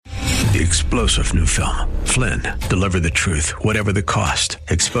The explosive new film, Flynn, deliver the truth, whatever the cost.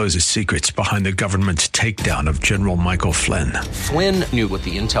 Exposes secrets behind the government's takedown of General Michael Flynn. Flynn knew what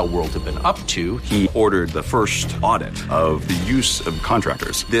the intel world had been up to. He ordered the first audit of the use of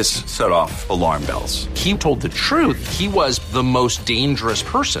contractors. This set off alarm bells. He told the truth. He was the most dangerous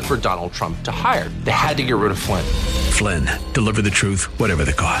person for Donald Trump to hire. They had to get rid of Flynn. Flynn, deliver the truth, whatever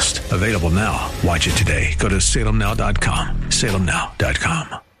the cost. Available now. Watch it today. Go to salemnow.com.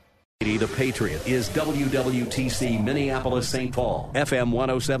 salemnow.com. The Patriot is WWTC Minneapolis, St. Paul, FM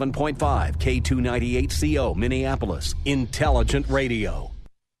 107.5, K298CO Minneapolis, Intelligent Radio.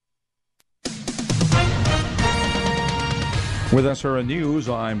 With SRN News,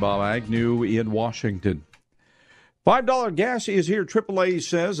 I'm Bob Agnew in Washington. $5 gas is here. AAA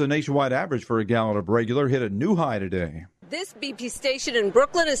says a nationwide average for a gallon of regular hit a new high today. This BP station in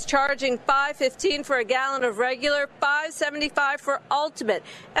Brooklyn is charging $5.15 for a gallon of regular, $5.75 for ultimate.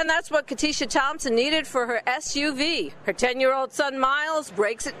 And that's what Katisha Thompson needed for her SUV. Her 10-year-old son, Miles,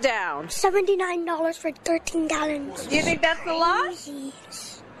 breaks it down. $79 for 13 gallons. Do you think that's a lot?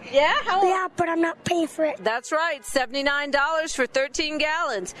 Yeah? Yeah, but I'm not paying for it. That's right, $79 for 13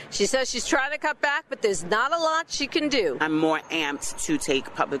 gallons. She says she's trying to cut back, but there's not a lot she can do. I'm more amped to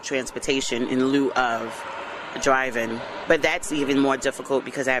take public transportation in lieu of driving, but that's even more difficult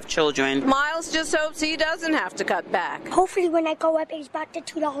because I have children. Miles just hopes he doesn't have to cut back. Hopefully when I go up, it's back to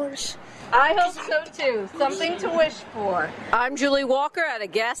 $2. I hope so too. Something to wish for. I'm Julie Walker at a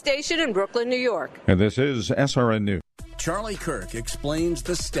gas station in Brooklyn, New York. And this is SRN News. Charlie Kirk explains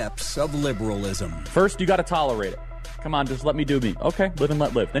the steps of liberalism. First, you got to tolerate it. Come on, just let me do me. Okay, live and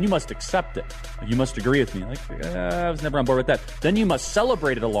let live. Then you must accept it. You must agree with me. I was never on board with that. Then you must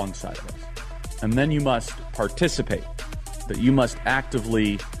celebrate it alongside of us. And then you must participate. That you must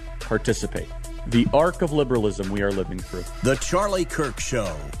actively participate. The arc of liberalism we are living through. The Charlie Kirk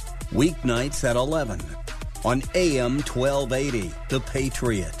Show, weeknights at 11 on AM 1280, The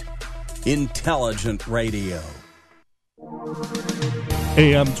Patriot. Intelligent Radio.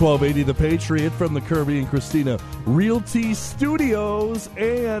 AM 1280, The Patriot, from the Kirby and Christina Realty Studios.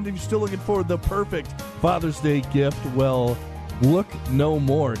 And if you're still looking for the perfect Father's Day gift, well, look no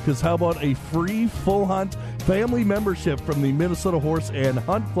more. Because how about a free full hunt family membership from the Minnesota Horse and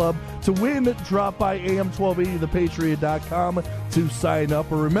Hunt Club? To win, drop by am1280thepatriot.com to sign up.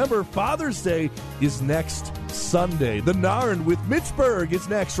 Or remember, Father's Day is next Sunday. The Narn with Mitch Berg is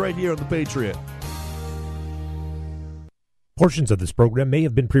next right here on The Patriot. Portions of this program may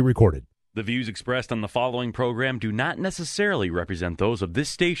have been pre-recorded. The views expressed on the following program do not necessarily represent those of this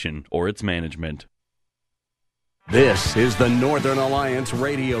station or its management. This is the Northern Alliance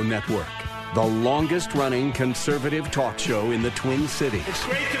Radio Network, the longest-running conservative talk show in the Twin Cities. It's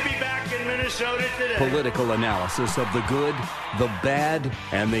great to be back in Minnesota today. Political analysis of the good, the bad,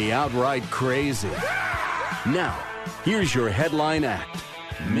 and the outright crazy. Now, here's your headline act,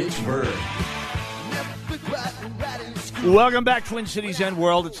 Mitch Berg. Welcome back, Twin Cities and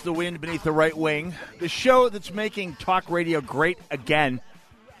World. It's the wind beneath the right wing. The show that's making talk radio great again.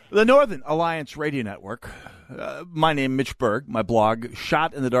 The Northern Alliance Radio Network. My name, Mitch Berg. My blog,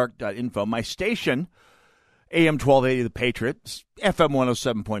 shotinthedark.info. My station, AM 1280 The Patriot. FM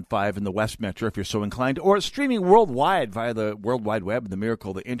 107.5 in the West Metro, if you're so inclined. Or streaming worldwide via the World Wide Web, the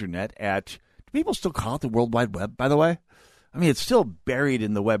miracle of the Internet at... Do people still call it the World Wide Web, by the way? I mean, it's still buried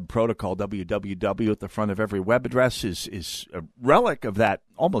in the web protocol. www at the front of every web address is a relic of that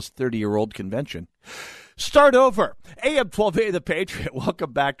almost 30-year-old convention. Start over. AM 1280 The Patriot.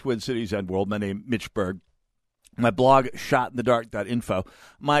 Welcome back, Twin Cities and World. My name, Mitch Berg. My blog, shotinthedark.info.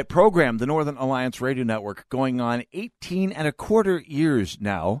 My program, the Northern Alliance Radio Network, going on 18 and a quarter years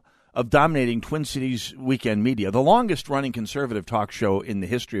now of dominating Twin Cities weekend media, the longest-running conservative talk show in the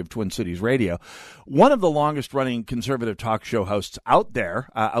history of Twin Cities radio, one of the longest-running conservative talk show hosts out there,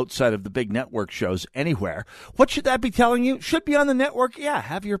 outside of the big network shows anywhere. What should that be telling you? Should be on the network? Yeah,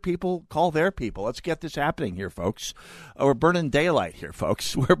 have your people call their people. Let's get this happening here, folks. We're burning daylight here,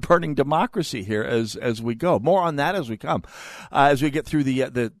 folks. We're burning democracy here as we go. More on that as we come, as we get through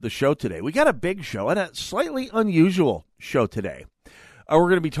the show today. We got a big show and a slightly unusual show today. We're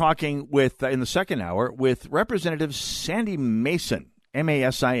going to be talking with, in the second hour, with Representative Sandy Masin,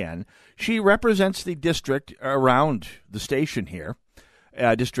 M-A-S-I-N. She represents the district around the station here.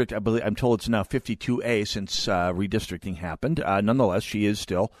 District, I believe, I'm told it's now 52A since redistricting happened. Nonetheless, she is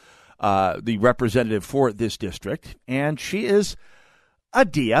still the representative for this district, and she is a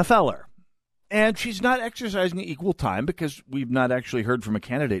DFLer. And she's not exercising equal time because we've not actually heard from a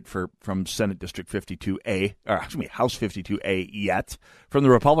candidate from Senate District 52A, or excuse me, House 52A yet from the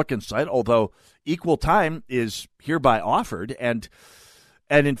Republican side, although equal time is hereby offered. And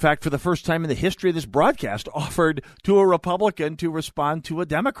and in fact, for the first time in the history of this broadcast, offered to a Republican to respond to a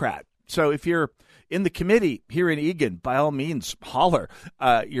Democrat. So if you're in the committee here in Eagan, by all means, holler.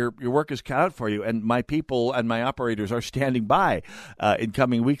 Your work is cut out for you, and my people and my operators are standing by in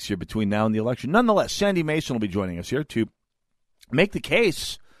coming weeks here between now and the election. Nonetheless, Sandy Mason will be joining us here to make the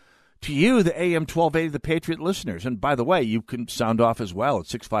case to you, the AM 1280, the Patriot listeners. And by the way, you can sound off as well at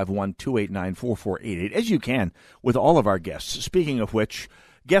 651-289-4488, as you can with all of our guests. Speaking of which,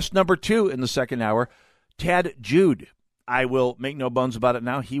 guest number 2 in the second hour, Tad Jude. I will make no bones about it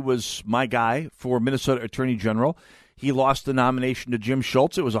now. He was my guy for Minnesota Attorney General. He lost the nomination to Jim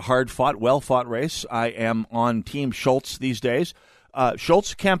Schultz. It was a hard-fought, well-fought race. I am on Team Schultz these days.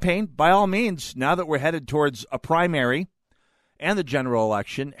 Schultz campaign, by all means, now that we're headed towards a primary and the general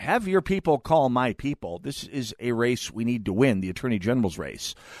election, have your people call my people. This is a race we need to win, the Attorney General's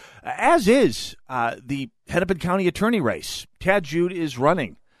race. As is the Hennepin County Attorney race. Tad Jude is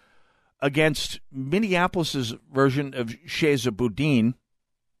running against Minneapolis's version of Chesa Boudin,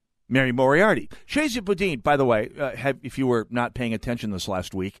 Mary Moriarty. Chesa Boudin, by the way, if you were not paying attention this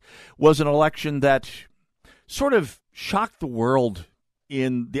last week, was an election that sort of shocked the world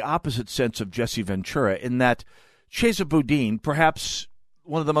in the opposite sense of Jesse Ventura, in that Chesa Boudin, perhaps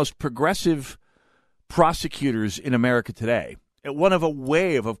one of the most progressive prosecutors in America today, one of a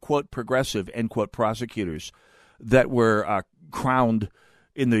wave of, quote, progressive, end quote, prosecutors that were crowned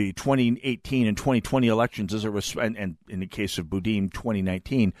in the 2018 and 2020 elections, and in the case of Boudin,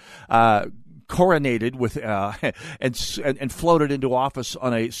 2019, coronated with and floated into office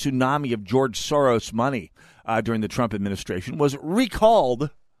on a tsunami of George Soros money during the Trump administration, was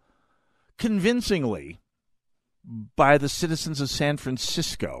recalled convincingly by the citizens of San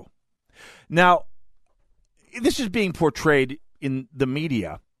Francisco. Now, this is being portrayed in the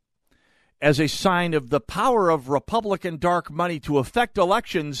media as a sign of the power of Republican dark money to affect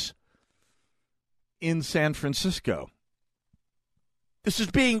elections in San Francisco. This is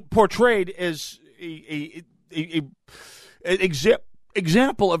being portrayed as an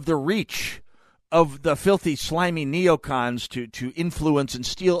example of the reach of the filthy, slimy neocons to influence and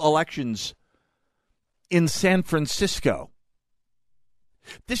steal elections in San Francisco.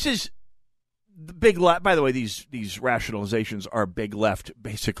 This is the big left. By the way, these rationalizations are big left,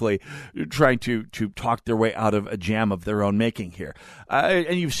 basically trying to talk their way out of a jam of their own making here.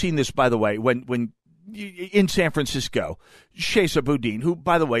 And you've seen this, by the way, when in San Francisco, Chesa Boudin, who,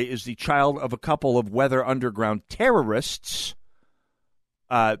 by the way, is the child of a couple of Weather Underground terrorists.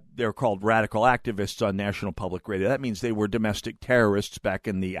 They're called radical activists on National Public Radio. That means they were domestic terrorists back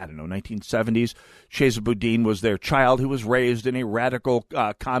in the, 1970s. Chesa Boudin was their child who was raised in a radical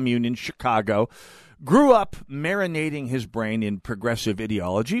commune in Chicago, grew up marinating his brain in progressive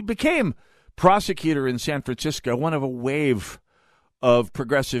ideology, became prosecutor in San Francisco, one of a wave of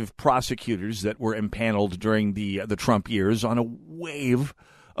progressive prosecutors that were impaneled during the Trump years on a wave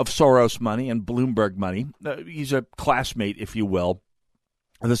of Soros money and Bloomberg money. He's a classmate, if you will,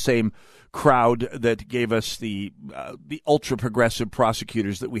 the same crowd that gave us the ultra-progressive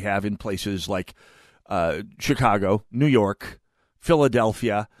prosecutors that we have in places like Chicago, New York,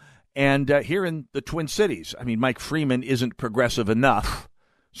 Philadelphia, and here in the Twin Cities. I mean, Mike Freeman isn't progressive enough,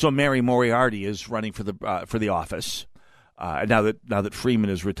 so Mary Moriarty is running for the office. Now that Freeman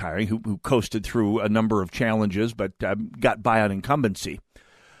is retiring, who coasted through a number of challenges but got by on incumbency.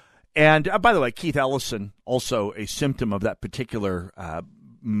 And by the way, Keith Ellison, also a symptom of that particular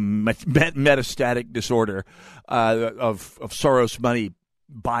metastatic disorder of Soros money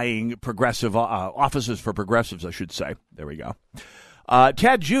buying progressive offices for progressives, I should say. There we go.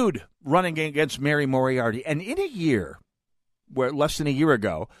 Tad Jude running against Mary Moriarty. And in a year, where less than a year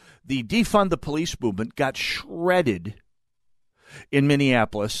ago, the defund the police movement got shredded in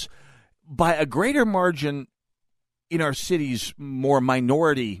Minneapolis by a greater margin in our city's more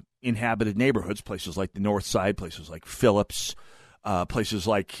minority inhabited neighborhoods, places like the North Side, places like Phillips, places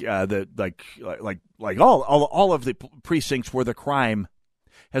like all of the precincts where the crime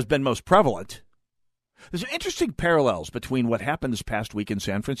has been most prevalent. There's interesting parallels between what happened this past week in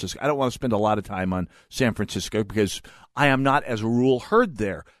San Francisco. I don't want to spend a lot of time on San Francisco because I am not, as a rule, heard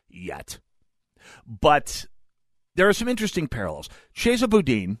there yet. But there are some interesting parallels. Chesa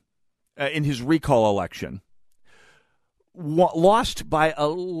Boudin, in his recall election, lost by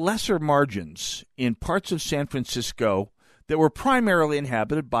lesser margins in parts of San Francisco that were primarily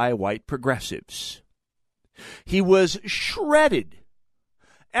inhabited by white progressives. He was shredded,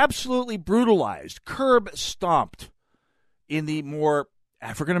 absolutely brutalized, curb-stomped in the more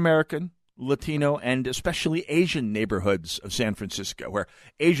African-American, Latino, and especially Asian neighborhoods of San Francisco, where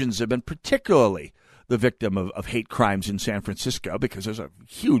Asians have been particularly the victim of hate crimes in San Francisco, because there's a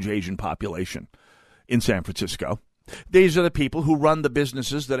huge Asian population in San Francisco. These are the people who run the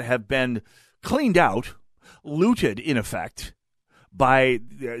businesses that have been cleaned out, looted, in effect, by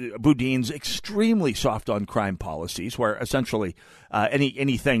Boudin's extremely soft on crime policies, where essentially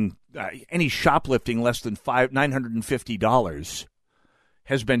any shoplifting less than $950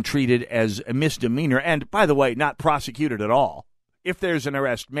 has been treated as a misdemeanor, and, by the way, not prosecuted at all. If there's an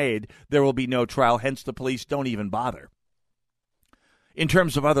arrest made, there will be no trial, hence the police don't even bother. In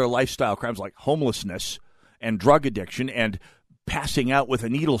terms of other lifestyle crimes like homelessness and drug addiction and passing out with a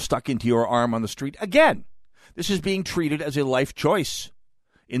needle stuck into your arm on the street, again, this is being treated as a life choice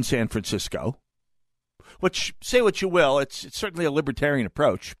in San Francisco. Which, say what you will, it's certainly a libertarian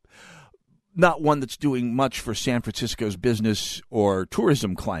approach. Not one that's doing much for San Francisco's business or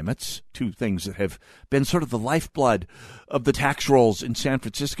tourism climates, two things that have been sort of the lifeblood of the tax rolls in San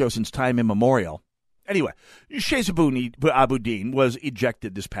Francisco since time immemorial. Anyway, Chesa Boudin was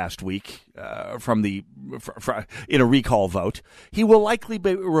ejected this past week in a recall vote. He will likely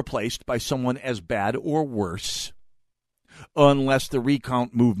be replaced by someone as bad or worse, unless the recall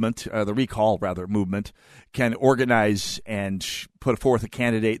movement can organize and put forth a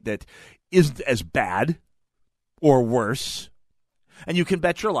candidate that isn't as bad or worse. And you can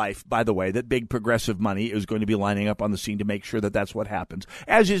bet your life, by the way, that big progressive money is going to be lining up on the scene to make sure that that's what happens,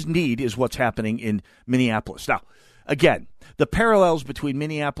 as is what's happening in Minneapolis. Now, again, the parallels between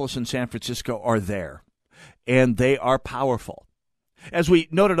Minneapolis and San Francisco are there, and they are powerful. As we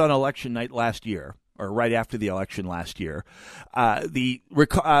noted on election night last year, or right after the election last year, the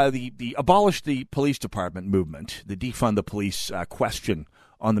abolish the police department movement, the defund the police question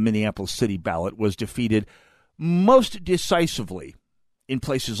on the Minneapolis city ballot was defeated most decisively in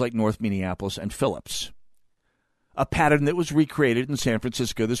places like North Minneapolis and Phillips. A pattern that was recreated in San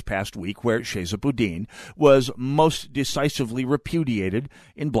Francisco this past week, where Chesa Boudin was most decisively repudiated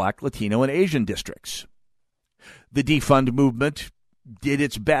in Black, Latino, and Asian districts. The defund movement did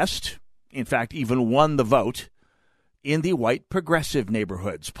its best, in fact, even won the vote, in the white progressive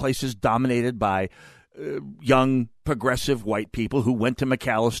neighborhoods, places dominated by young progressive white people who went to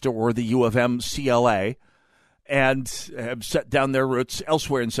Macalester or the U of M CLA and have set down their roots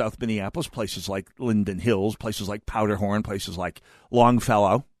elsewhere in South Minneapolis, places like Linden Hills, places like Powderhorn, places like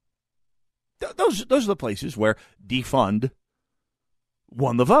Longfellow. Those are the places where defund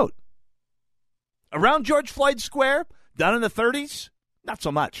won the vote. Around George Floyd Square, down in the 30s, not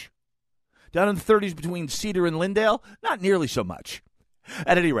so much. Down in the 30s between Cedar and Lindale, not nearly so much.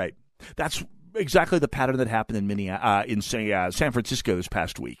 At any rate, that's exactly the pattern that happened in San Francisco this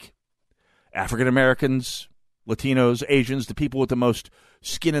past week. African Americans, Latinos, Asians, the people with the most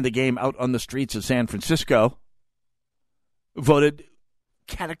skin in the game out on the streets of San Francisco voted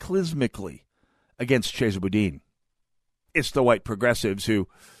cataclysmically against Chesa Boudin. It's the white progressives who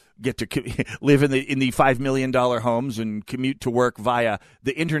get to live in the $5 million homes and commute to work via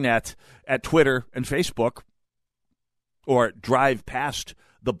the internet at Twitter and Facebook, or drive past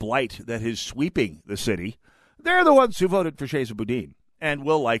the blight that is sweeping the city. They're the ones who voted for Chesa Boudin and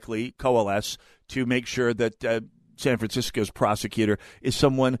will likely coalesce to make sure that San Francisco's prosecutor is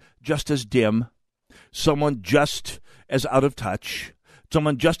someone just as dim, someone just as out of touch,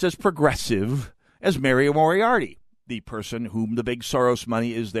 someone just as progressive as Mary Moriarty, the person whom the big Soros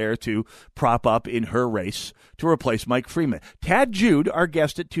money is there to prop up in her race to replace Mike Freeman. Tad Jude, our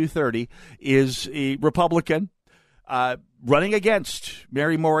guest at 2:30, is a Republican running against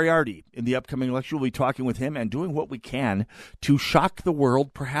Mary Moriarty in the upcoming election. We'll be talking with him and doing what we can to shock the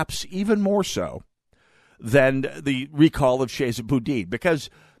world, perhaps even more so than the recall of Chesa Boudin. Because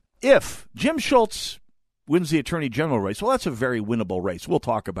if Jim Schultz wins the Attorney General race, well, that's a very winnable race. We'll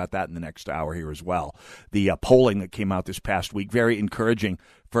talk about that in the next hour here as well. The polling that came out this past week, very encouraging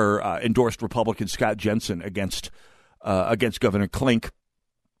for endorsed Republican Scott Jensen against Governor Klink.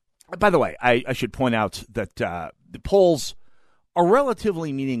 By the way, I should point out that the polls are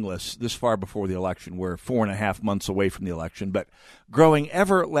relatively meaningless this far before the election. We're 4.5 months away from the election, but growing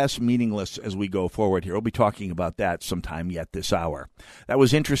ever less meaningless as we go forward here. We'll be talking about that sometime yet this hour. That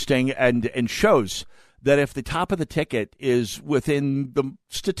was interesting and shows that if the top of the ticket is within the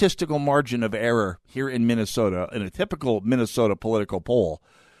statistical margin of error here in Minnesota, in a typical Minnesota political poll,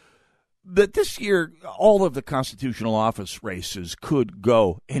 that this year all of the constitutional office races could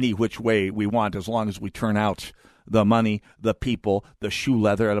go any which way we want, as long as we turn out the money, the people, the shoe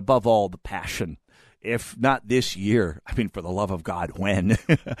leather, and above all, the passion. If not this year, I mean, for the love of God, when?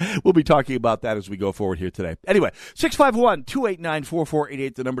 We'll be talking about that as we go forward here today. Anyway,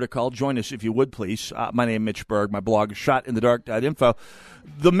 651-289-4488, the number to call. Join us if you would, please. My name is Mitch Berg. My blog is shotinthedark.info.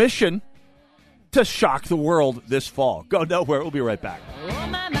 The mission to shock the world this fall. Go nowhere. We'll be right back.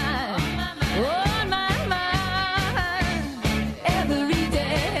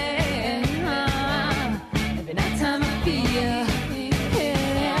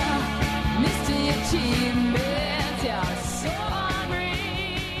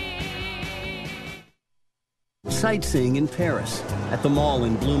 Sightseeing in Paris, at the mall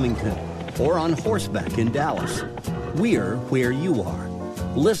in Bloomington, or on horseback in Dallas. We're where you are.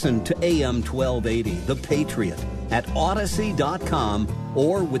 Listen to AM 1280, The Patriot, at Odyssey.com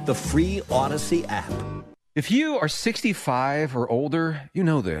or with the free Odyssey app. If you are 65 or older, you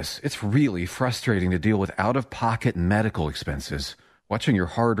know this. It's really frustrating to deal with out-of-pocket medical expenses, watching your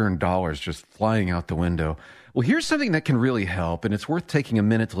hard-earned dollars just flying out the window. Well, here's something that can really help, and it's worth taking a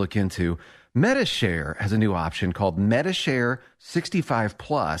minute to look into. Medi-Share has a new option called Medi-Share 65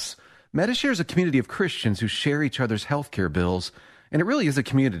 Plus. Medi-Share is a community of Christians who share each other's healthcare bills, and it really is a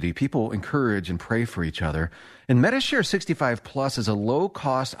community. People encourage and pray for each other. And Medi-Share 65 Plus is a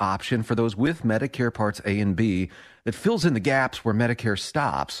low-cost option for those with Medicare Parts A and B that fills in the gaps where Medicare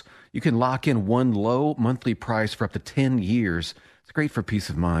stops. You can lock in one low monthly price for up to 10 years. It's great for peace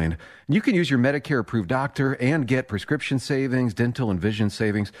of mind. And you can use your Medicare-approved doctor and get prescription savings, dental and vision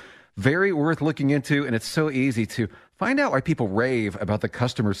savings. Very worth looking into, and it's so easy to find out why people rave about the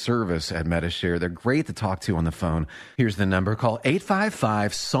customer service at Medi-Share. They're great to talk to on the phone. Here's the number. Call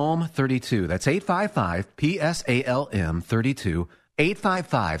 855-PSALM-32. That's 855-PSALM-32.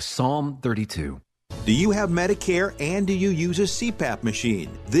 855-PSALM-32. Do you have Medicare and do you use a CPAP machine?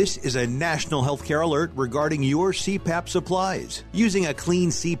 This is a national healthcare alert regarding your CPAP supplies. Using a clean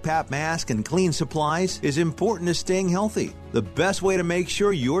CPAP mask and clean supplies is important to staying healthy. The best way to make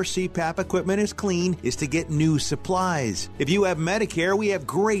sure your CPAP equipment is clean is to get new supplies. If you have Medicare, we have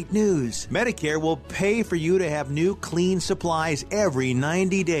great news. Medicare will pay for you to have new clean supplies every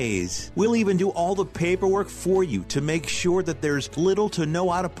 90 days. We'll even do all the paperwork for you to make sure that there's little to no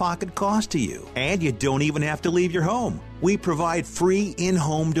out-of-pocket cost to you. And you don't even have to leave your home. We provide free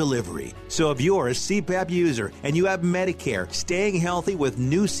in-home delivery. So if you're a CPAP user and you have Medicare, staying healthy with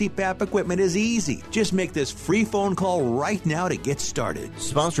new CPAP equipment is easy. Just make this free phone call right now to get started.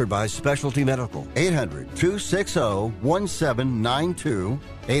 Sponsored by Specialty Medical. 800-260-1792.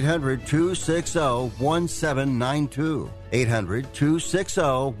 800-260-1792.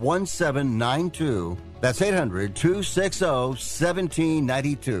 800-260-1792. That's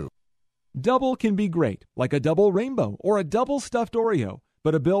 800-260-1792. Double can be great, like a double rainbow or a double stuffed Oreo,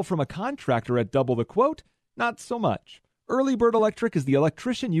 but a bill from a contractor at double the quote, not so much. Early Bird Electric is the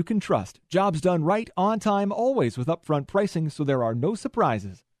electrician you can trust. Jobs done right, on time, always with upfront pricing, so there are no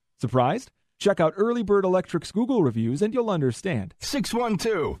surprises. Surprised? Check out Early Bird Electric's Google reviews and you'll understand.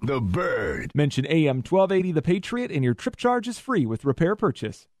 612, The Bird. Mention AM 1280 The Patriot and your trip charge is free with repair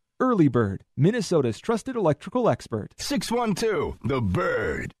purchase. Early Bird, Minnesota's trusted electrical expert. 612, The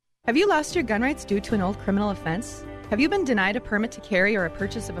Bird. Have you lost your gun rights due to an old criminal offense? Have you been denied a permit to carry or a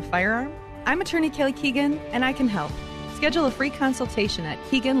purchase of a firearm? I'm attorney Kelly Keegan, and I can help. Schedule a free consultation at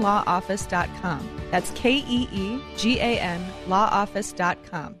KeeganLawOffice.com. That's KEEGAN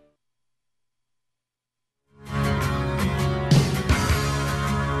lawoffice.com.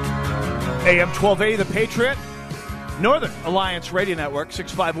 AM 1280, The Patriot, Northern Alliance Radio Network,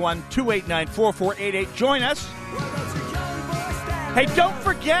 651-289-4488. Join us. Hey, don't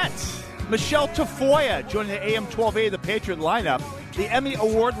forget, Michelle Tafoya joining the AM 1280 The Patriot lineup. The Emmy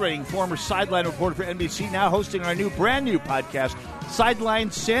Award-winning former sideline reporter for NBC, now hosting our brand new podcast, Sideline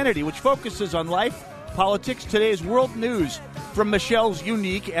Sanity, which focuses on life, politics, today's world news from Michelle's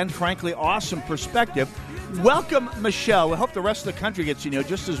unique and, frankly, awesome perspective. Welcome, Michelle. We hope the rest of the country gets you know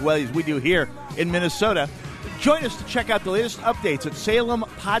just as well as we do here in Minnesota. Join us to check out the latest updates at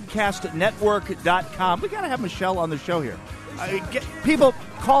SalemPodcastNetwork.com. We got to have Michelle on the show here. People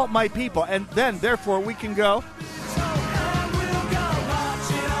call my people, and then, therefore, we can go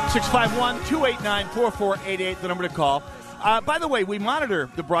 651-289-4488, the number to call. By the way, we monitor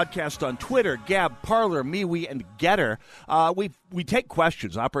the broadcast on Twitter, Gab, Parler, MeWe, and Getter. We take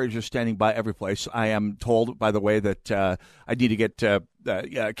questions. Operators are standing by every place. I am told, by the way, that I need to get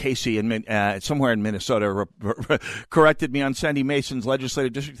Casey somewhere in Minnesota corrected me on Sandy Mason's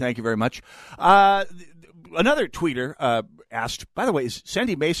legislative district. Thank you very much. Another tweeter asked, by the way, is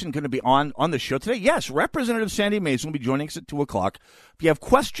Sandy Mason going to be on the show today? Yes, Representative Sandy Mason will be joining us at 2 o'clock. If you have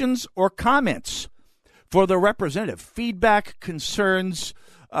questions or comments for the representative, feedback, concerns,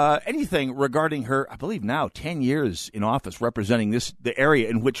 anything regarding her, I believe now 10 years in office representing the area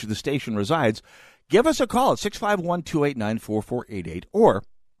in which the station resides, give us a call at 651-289-4488 or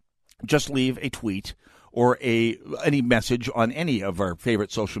just leave a tweet or any message on any of our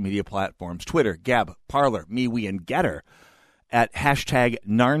favorite social media platforms, Twitter, Gab, Parler, MeWe, and Getter, at hashtag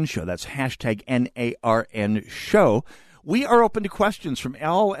Narn Show. That's hashtag NARN Show. We are open to questions from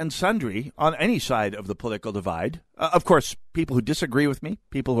all and sundry on any side of the political divide. Of course, people who disagree with me,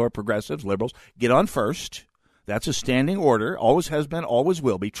 people who are progressives, liberals, get on first. That's a standing order. Always has been, always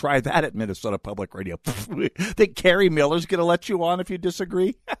will be. Try that at Minnesota Public Radio. Think Carrie Miller's going to let you on if you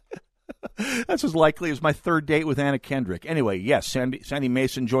disagree? That's as likely as my third date with Anna Kendrick. Anyway, yes, Sandy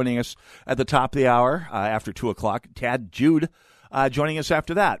Mason joining us at the top of the hour after 2 o'clock. Tad Jude joining us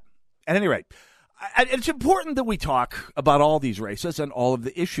after that. At any rate, it's important that we talk about all these races and all of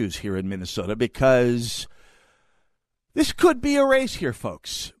the issues here in Minnesota, because this could be a race here,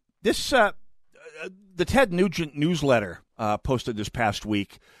 folks. The Ted Nugent newsletter posted this past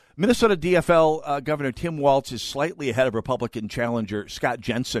week. Minnesota DFL Governor Tim Walz is slightly ahead of Republican challenger Scott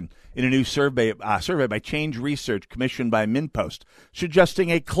Jensen in a new survey by Change Research commissioned by MinnPost, suggesting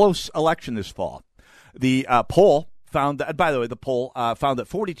a close election this fall. The poll found that, by the way, found that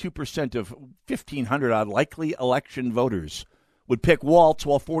 42% of 1,500 likely election voters would pick Walz,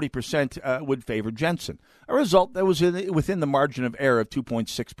 while 40% would favor Jensen, a result that was within the margin of error of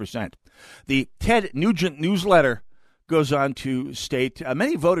 2.6%. The Ted Nugent newsletter goes on to state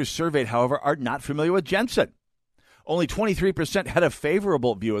many voters surveyed, however, are not familiar with Jensen. Only 23% had a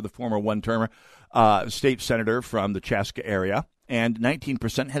favorable view of the former one-termer state senator from the Chaska area, and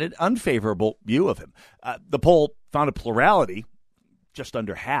 19% had an unfavorable view of him. The poll found a plurality, just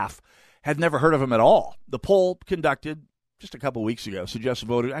under half, had never heard of him at all. The poll conducted just a couple weeks ago suggests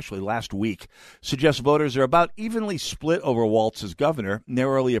voters, actually last week, suggests voters are about evenly split over Walz as governor,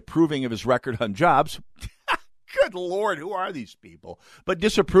 narrowly approving of his record on jobs. Good Lord, who are these people? But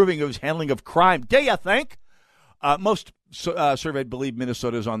disapproving of his handling of crime. Do you think? Most surveyed believe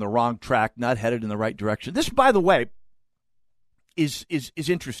Minnesota is on the wrong track, not headed in the right direction. This, by the way, is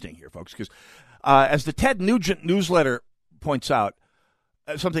interesting here, folks, because as the Ted Nugent newsletter points out,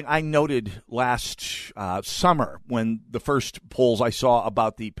 something I noted last summer when the first polls I saw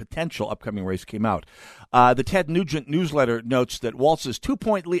about the potential upcoming race came out. The Ted Nugent newsletter notes that Walz's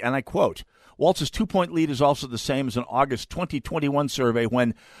 2-point lead, and I quote, Walz's 2-point lead is also the same as an August 2021 survey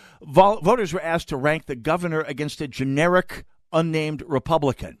when voters were asked to rank the governor against a generic, unnamed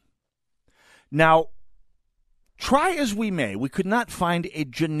Republican. Now, try as we may, we could not find a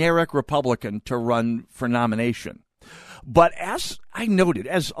generic Republican to run for nomination. But as I noted,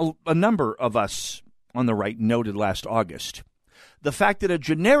 as a number of us on the right noted last August, the fact that a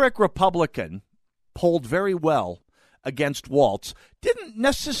generic Republican polled very well against Walz didn't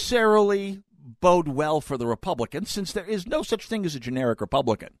necessarily bode well for the Republicans, since there is no such thing as a generic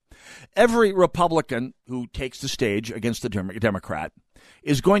Republican. Every Republican who takes the stage against the Democrat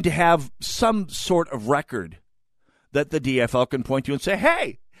is going to have some sort of record that the DFL can point to and say,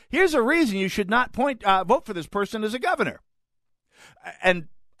 hey, here's a reason you should not vote for this person as a governor. And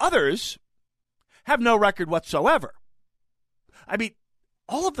others have no record whatsoever. I mean,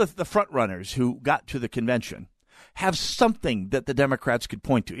 all of the front runners who got to the convention have something that the Democrats could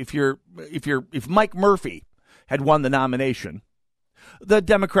point to. If Mike Murphy had won the nomination, the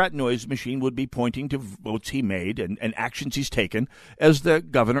Democrat noise machine would be pointing to votes he made and actions he's taken as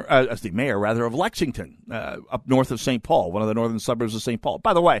the mayor of Lexington, up north of St. Paul, one of the northern suburbs of St. Paul.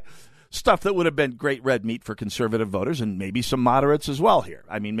 By the way, stuff that would have been great red meat for conservative voters and maybe some moderates as well here.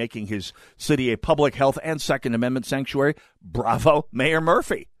 I mean, making his city a public health and Second Amendment sanctuary. Bravo, Mayor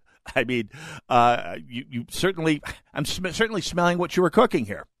Murphy. I mean, I'm certainly smelling what you were cooking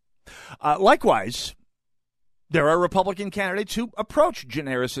here. Likewise, there are Republican candidates who approach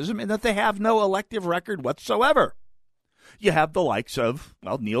genericism in that they have no elective record whatsoever. You have the likes of,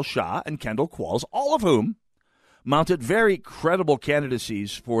 Neil Shah and Kendall Qualls, all of whom mounted very credible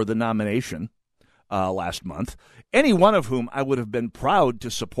candidacies for the nomination last month, any one of whom I would have been proud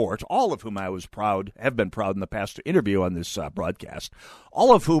to support, all of whom have been proud in the past to interview on this broadcast,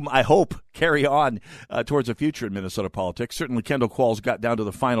 all of whom I hope carry on towards a future in Minnesota politics. Certainly Kendall Qualls got down to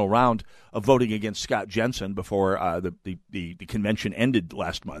the final round of voting against Scott Jensen before the convention ended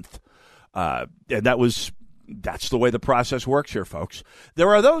last month. And that's the way the process works here, folks. There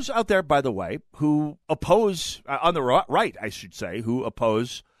are those out there, by the way, who oppose, on the right, I should say, who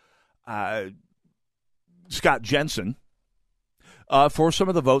oppose Scott Jensen for some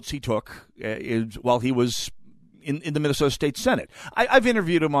of the votes he took while he was in the Minnesota State Senate. I've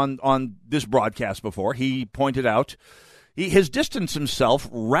interviewed him on this broadcast before. He pointed out he has distanced himself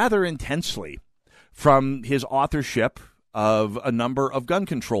rather intensely from his authorship of a number of gun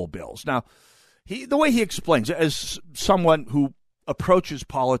control bills. Now, the way he explains it, as someone who approaches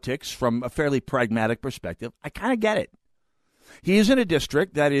politics from a fairly pragmatic perspective, I kind of get it. He is in a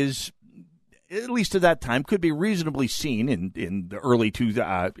district that is, at least at that time, could be reasonably seen in the in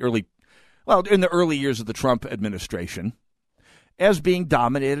the early years of the Trump administration as being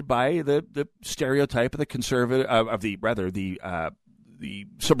dominated by the stereotype of the conservative the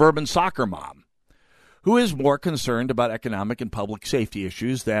suburban soccer mom, who is more concerned about economic and public safety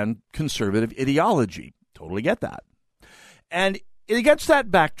issues than conservative ideology. Totally get that. And against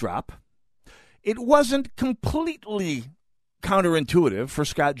that backdrop, it wasn't completely counterintuitive for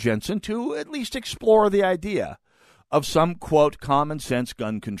Scott Jensen to at least explore the idea of some, quote, common sense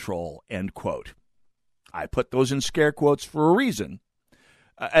gun control, end quote. I put those in scare quotes for a reason,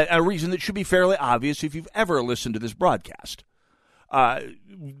 a reason that should be fairly obvious if you've ever listened to this broadcast.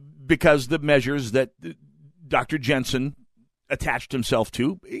 Because the measures that Dr. Jensen attached himself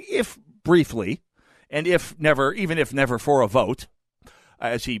to, if briefly, and even if never for a vote,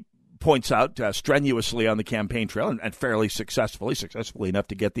 as he points out strenuously on the campaign trail, and fairly successfully enough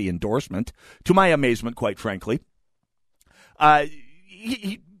to get the endorsement, to my amazement, quite frankly,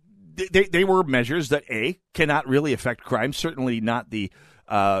 they were measures that, A, cannot really affect crime, certainly not the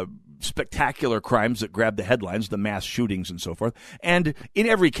spectacular crimes that grab the headlines, the mass shootings and so forth, and in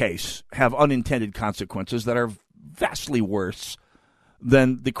every case have unintended consequences that are vastly worse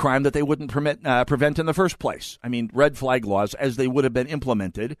than the crime that they wouldn't prevent in the first place. I mean, red flag laws, as they would have been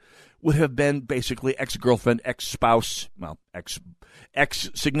implemented, would have been basically ex-girlfriend, ex-spouse,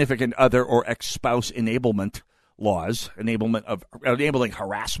 ex-significant other or ex-spouse enablement laws, enabling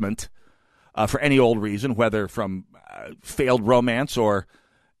harassment for any old reason, whether from failed romance or,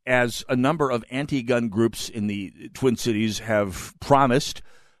 as a number of anti-gun groups in the Twin Cities have promised,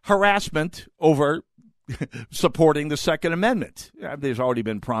 harassment over supporting the Second Amendment. There's already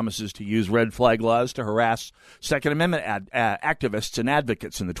been promises to use red flag laws to harass Second Amendment activists and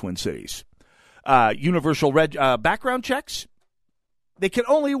advocates in the Twin Cities. Universal background checks, they can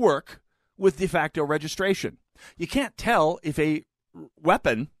only work with de facto registration. You can't tell if a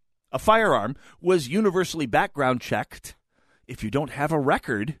weapon, a firearm, was universally background checked if you don't have a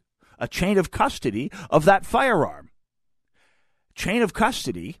record, a chain of custody of that firearm. Chain of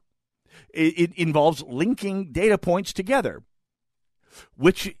custody, it involves linking data points together,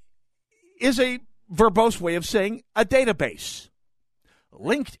 which is a verbose way of saying a database.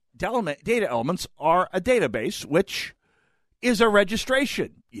 Linked data elements are a database, which is a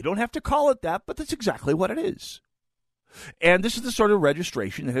registration. You don't have to call it that, but that's exactly what it is. And this is the sort of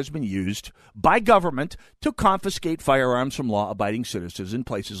registration that has been used by government to confiscate firearms from law-abiding citizens in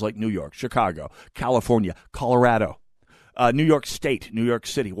places like New York, Chicago, California, Colorado, New York State, New York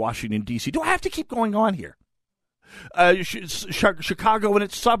City, Washington, D.C. Do I have to keep going on here? Chicago and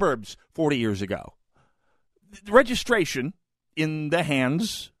its suburbs 40 years ago. Registration in the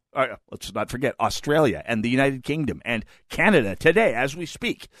hands, let's not forget, Australia and the United Kingdom and Canada today as we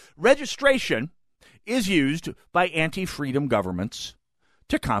speak. Registration is used by anti-freedom governments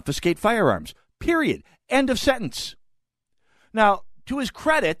to confiscate firearms. Period. End of sentence. Now, to his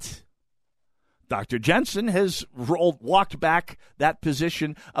credit, Dr. Jensen has walked back that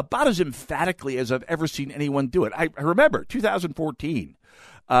position about as emphatically as I've ever seen anyone do it. I remember 2014,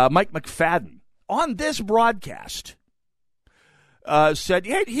 Mike McFadden on this broadcast said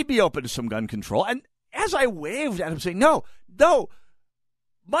he'd be open to some gun control. And as I waved at him saying, no,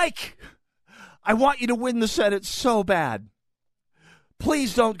 Mike, I want you to win the Senate so bad.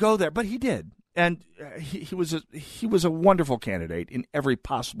 Please don't go there. But he did. And he was a wonderful candidate in every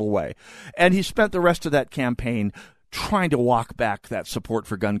possible way. And he spent the rest of that campaign trying to walk back that support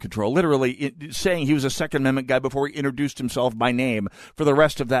for gun control, literally saying he was a Second Amendment guy before he introduced himself by name for the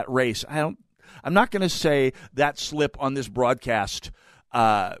rest of that race. I'm not going to say that slip on this broadcast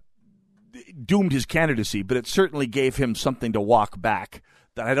doomed his candidacy, but it certainly gave him something to walk back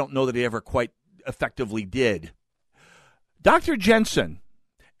that I don't know that he ever quite effectively did. Dr. Jensen,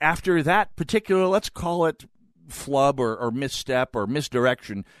 after that particular, let's call it flub or misstep or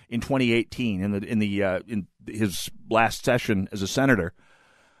misdirection in 2018 in his last session as a senator,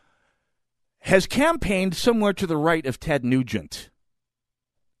 has campaigned somewhere to the right of Ted Nugent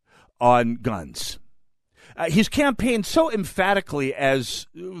on guns. He's campaigned so emphatically as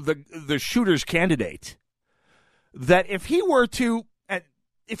the shooter's candidate that if he were to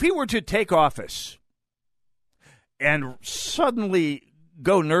take office and suddenly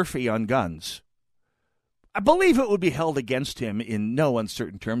go nerfy on guns, I believe it would be held against him in no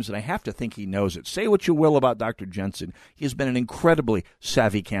uncertain terms, and I have to think he knows it. Say what you will about Dr. Jensen. He's been an incredibly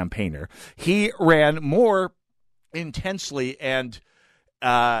savvy campaigner. He ran more intensely and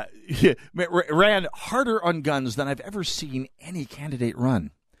ran harder on guns than I've ever seen any candidate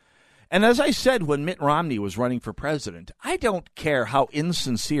run. And as I said when Mitt Romney was running for president, I don't care how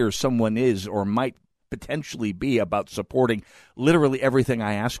insincere someone is or might potentially be about supporting literally everything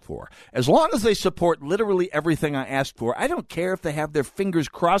I ask for. As long as they support literally everything I ask for, I don't care if they have their fingers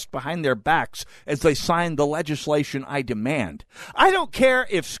crossed behind their backs as they sign the legislation I demand. I don't care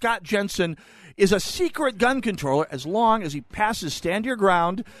if Scott Jensen is a secret gun controller as long as he passes Stand Your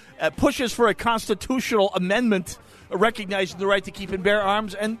Ground, pushes for a constitutional amendment recognizing the right to keep and bear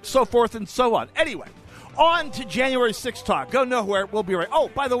arms, and so forth and so on. Anyway, on to January 6th talk. Go nowhere. We'll be right.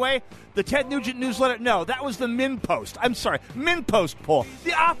 Oh, by the way, the Ted Nugent newsletter. No, that was the MinnPost. I'm sorry, MinnPost poll.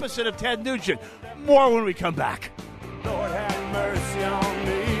 The opposite of Ted Nugent. More when we come back. Lord have mercy on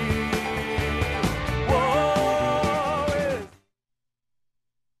me.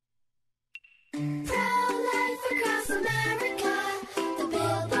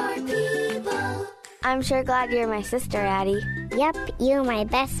 I'm sure glad you're my sister, Addie. Yep, you're my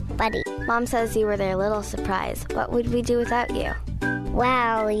best buddy. Mom says you were their little surprise. What would we do without you?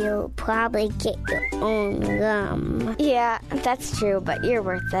 Well, you'll probably get your own gum. Yeah, that's true, but you're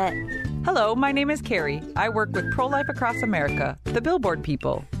worth it. Hello, my name is Carrie. I work with Pro-Life Across America, the Billboard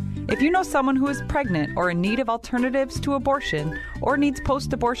people. If you know someone who is pregnant or in need of alternatives to abortion or needs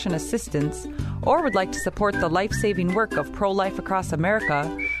post-abortion assistance or would like to support the life-saving work of Pro-Life Across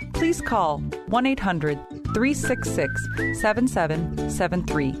America, please call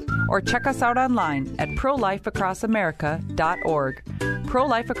 1-800-366-7773 or check us out online at prolifeacrossamerica.org.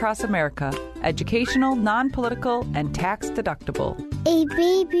 Pro-Life Across America, educational, non-political, and tax-deductible. A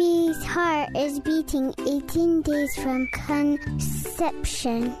baby's heart is beating 18 days from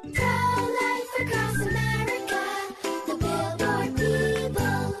conception. Pro-Life Across America, the Billboard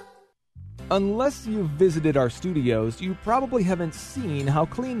people. Unless you've visited our studios, you probably haven't seen how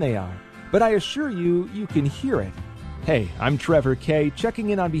clean they are. But I assure you, you can hear it. Hey, I'm Trevor Kay, checking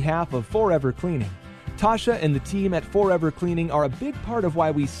in on behalf of Forever Cleaning. Tasha and the team at Forever Cleaning are a big part of why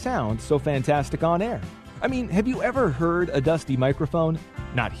we sound so fantastic on air. I mean, have you ever heard a dusty microphone?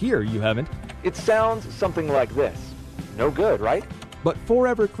 Not here, you haven't. It sounds something like this. No good, right? But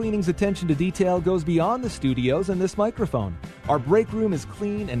Forever Cleaning's attention to detail goes beyond the studios and this microphone. Our break room is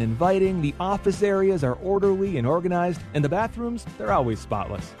clean and inviting, the office areas are orderly and organized, and the bathrooms, they're always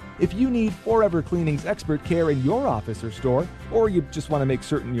spotless. If you need Forever Cleaning's expert care in your office or store, or you just want to make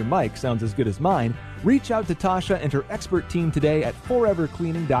certain your mic sounds as good as mine, reach out to Tasha and her expert team today at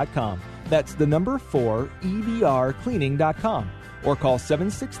forevercleaning.com. That's the number 4, EVRcleaning.com. Or call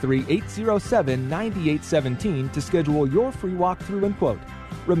 763-807-9817 to schedule your free walkthrough and quote.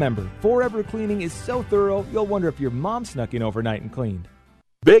 Remember, Forever Cleaning is so thorough, you'll wonder if your mom snuck in overnight and cleaned.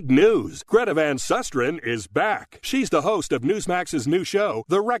 Big news! Greta Van Susteren is back. She's the host of Newsmax's new show,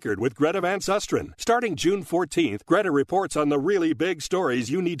 The Record with Greta Van Susteren. Starting June 14th, Greta reports on the really big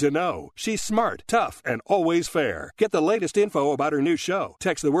stories you need to know. She's smart, tough, and always fair. Get the latest info about her new show.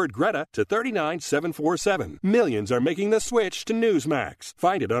 Text the word Greta to 39747. Millions are making the switch to Newsmax.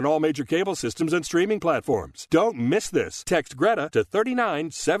 Find it on all major cable systems and streaming platforms. Don't miss this. Text Greta to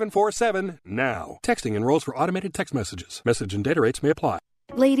 39747 now. Texting enrolls for automated text messages. Message and data rates may apply.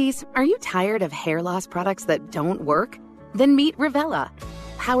 Ladies, are you tired of hair loss products that don't work? Then meet Revella.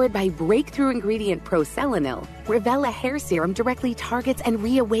 Powered by breakthrough ingredient Proselenil, Revella hair serum directly targets and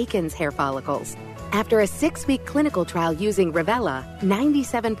reawakens hair follicles. After a 6-week clinical trial using Revella,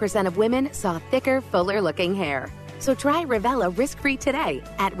 97% of women saw thicker, fuller-looking hair. So try Revella risk-free today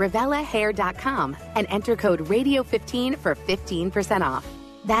at RevellaHair.com and enter code RADIO15 for 15% off.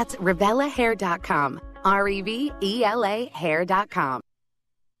 That's RevellaHair.com, REVELA hair.com.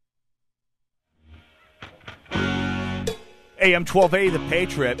 AM 1280, The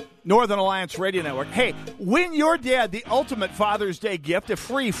Patriot, Northern Alliance Radio Network. Hey, win your dad the ultimate Father's Day gift, a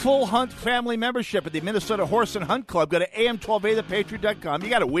free full hunt family membership at the Minnesota Horse and Hunt Club. Go to am1280thepatriot.com. You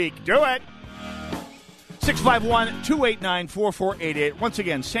got a week. Do it. 651-289-4488. Once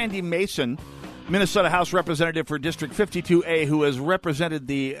again, Sandy Mason, Minnesota House Representative for District 52A, who has represented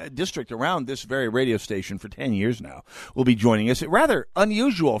the district around this very radio station for 10 years now, will be joining us. Rather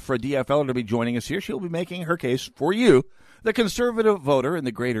unusual for a DFLer to be joining us here. She'll be making her case for you, the conservative voter in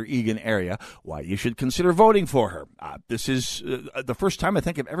the greater Eagan area, why you should consider voting for her. This is the first time I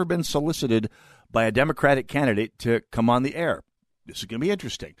think I've ever been solicited by a Democratic candidate to come on the air. This is going to be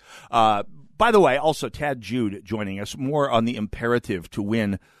interesting. By the way, also Tad Jude joining us, more on the imperative to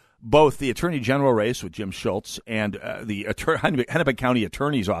win both the Attorney General race with Jim Schultz and the Hennepin County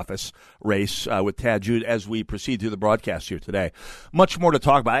Attorney's Office race with Tad Jude as we proceed through the broadcast here today. Much more to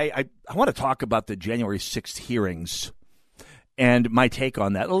talk about. I want to talk about the January 6th hearings and my take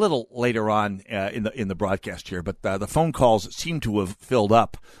on that a little later on in the broadcast here. But the phone calls seem to have filled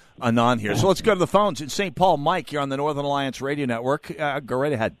up anon here. So let's go to the phones. In St. Paul, Mike, you're on the Northern Alliance Radio Network. Go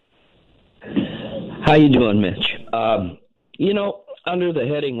right ahead. How you doing, Mitch? Under the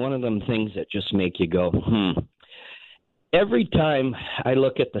heading, one of them things that just make you go, Every time I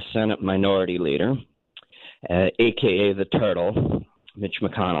look at the Senate Minority Leader, a.k.a. the Turtle, Mitch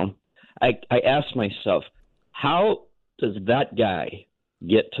McConnell, I ask myself, how does that guy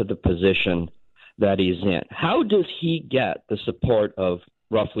get to the position that he's in? How does he get the support of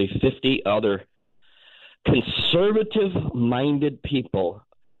roughly 50 other conservative-minded people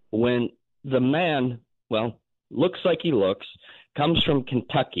when the man, looks like he looks, comes from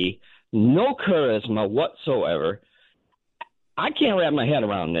Kentucky, no charisma whatsoever? I can't wrap my head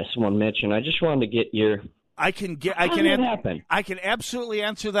around this one, Mitch, and I just wanted to get your... I can absolutely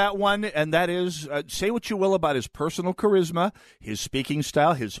answer that one, and that is, say what you will about his personal charisma, his speaking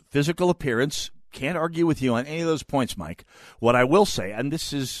style, his physical appearance. Can't argue with you on any of those points, Mike. What I will say, and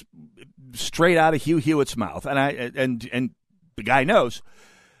this is straight out of Hugh Hewitt's mouth, and the guy knows,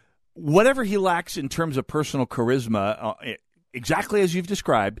 whatever he lacks in terms of personal charisma, exactly as you've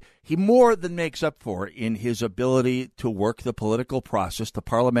described, he more than makes up for in his ability to work the political process, the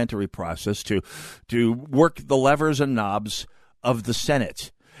parliamentary process, to work the levers and knobs of the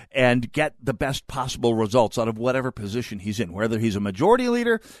Senate and get the best possible results out of whatever position he's in, whether he's a majority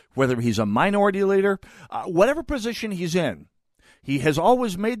leader, whether he's a minority leader, whatever position he's in. He has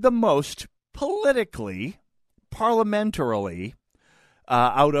always made the most politically, parliamentarily,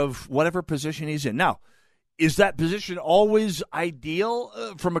 out of whatever position he's in. Now, is that position always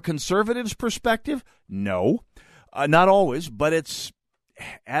ideal from a conservative's perspective? No, not always, but it's,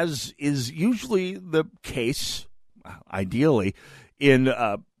 as is usually the case, ideally, in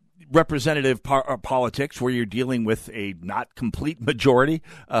representative politics where you're dealing with a not complete majority,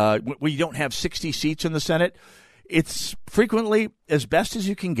 where you don't have 60 seats in the Senate. It's frequently as best as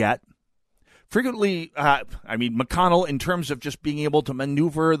you can get. Frequently, McConnell, in terms of just being able to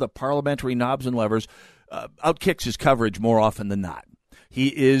maneuver the parliamentary knobs and levers, outkicks his coverage more often than not. He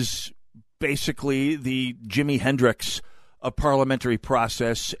is basically the Jimi Hendrix of parliamentary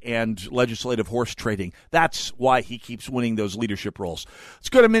process and legislative horse trading. That's why he keeps winning those leadership roles. Let's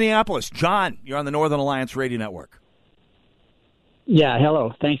go to Minneapolis. John, you're on the Northern Alliance Radio Network. Yeah,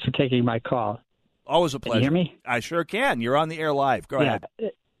 hello. Thanks for taking my call. Always a pleasure. Can you hear me? I sure can. You're on the air live. Go ahead.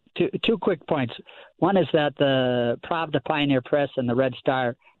 Two quick points. One is that the Pravda Pioneer Press and the Red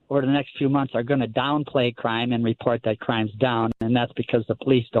Star over the next few months are going to downplay crime and report that crime's down, and that's because the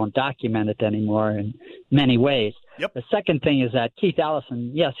police don't document it anymore in many ways. Yep. The second thing is that Keith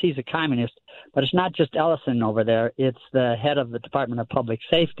Ellison, yes, he's a communist, but it's not just Ellison over there. It's the head of the Department of Public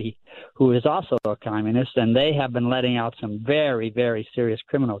Safety, who is also a communist, and they have been letting out some very, very serious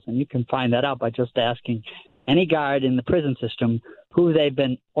criminals. And you can find that out by just asking any guard in the prison system who they've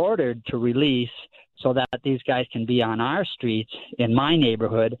been ordered to release so that these guys can be on our streets in my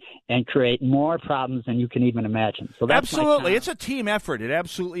neighborhood and create more problems than you can even imagine. So that's absolutely. It's a team effort. It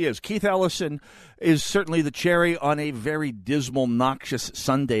absolutely is. Keith Ellison is certainly the cherry on a very dismal, noxious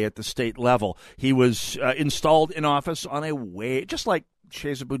sundae at the state level. He was installed in office on a way, just like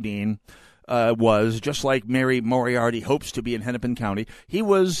Chesa Boudin was, just like Mary Moriarty hopes to be in Hennepin County. He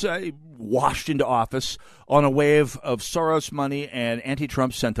was washed into office on a wave of Soros money and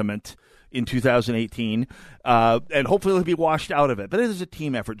anti-Trump sentiment in 2018, and hopefully he'll be washed out of it. But it is a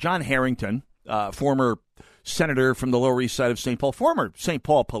team effort. John Harrington, former senator from the Lower East Side of St. Paul, former St.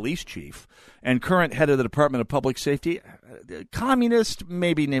 Paul police chief, and current head of the Department of Public Safety, communist,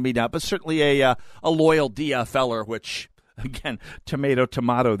 maybe not, but certainly a loyal DFLer, which, again,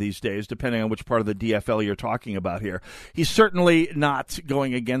 tomato these days, depending on which part of the DFL you're talking about here. He's certainly not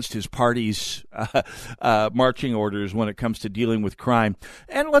going against his party's marching orders when it comes to dealing with crime.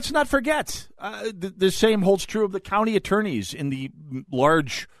 And let's not forget, the same holds true of the county attorneys in the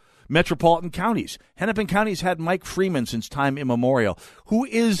large metropolitan counties. Hennepin County's had Mike Freeman since time immemorial, who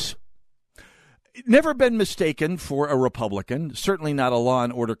is never been mistaken for a Republican, certainly not a law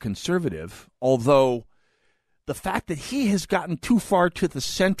and order conservative, although the fact that he has gotten too far to the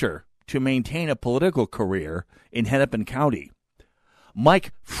center to maintain a political career in Hennepin County.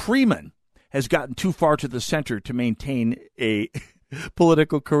 Mike Freeman has gotten too far to the center to maintain a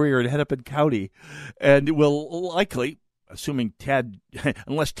political career in Hennepin County and will likely, assuming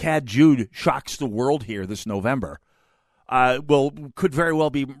unless Tad Jude shocks the world here this November, could very well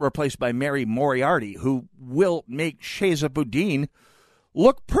be replaced by Mary Moriarty, who will make Chesa Boudin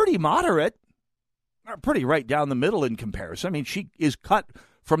look pretty moderate. Pretty right down the middle in comparison. I mean, she is cut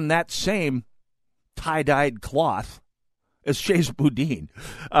from that same tie-dyed cloth as Chesa Boudin.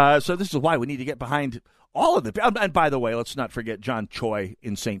 So this is why we need to get behind all of the. And by the way, let's not forget John Choi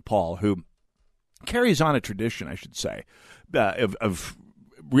in St. Paul, who carries on a tradition, I should say, of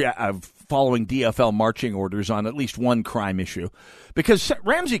following DFL marching orders on at least one crime issue. Because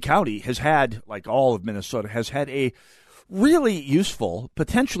Ramsey County has had, like all of Minnesota, has had a really useful,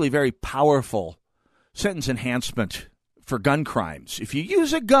 potentially very powerful sentence enhancement for gun crimes. If you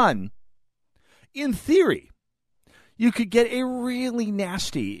use a gun, in theory, you could get a really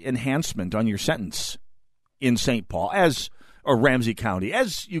nasty enhancement on your sentence in St. Paul or Ramsey County,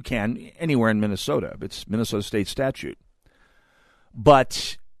 as you can anywhere in Minnesota. It's Minnesota state statute.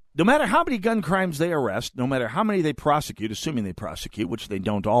 But no matter how many gun crimes they arrest, no matter how many they prosecute, assuming they prosecute, which they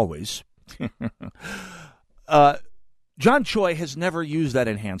don't always, John Choi has never used that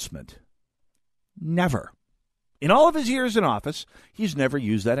enhancement. Never. In all of his years in office, he's never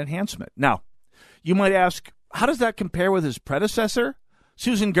used that enhancement. Now, you might ask, how does that compare with his predecessor,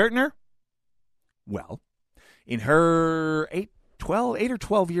 Susan Gertner? Well, in her 8 or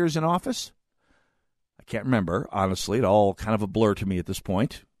 12 years in office, I can't remember, honestly, it's all kind of a blur to me at this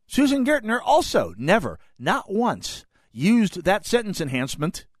point. Susan Gertner also never, not once, used that sentence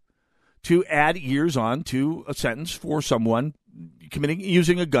enhancement to add years on to a sentence for someone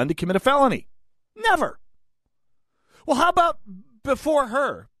using a gun to commit a felony. Never. Well, how about before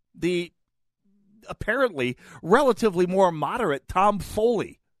her, the apparently relatively more moderate Tom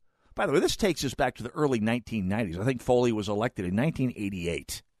Foley? By the way, this takes us back to the early 1990s. I think Foley was elected in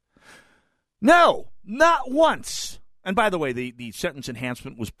 1988. No, not once. And by the way, the sentence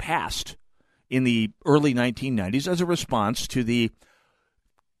enhancement was passed in the early 1990s as a response to the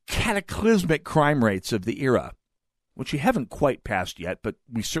cataclysmic crime rates of the era, which we haven't quite passed yet, but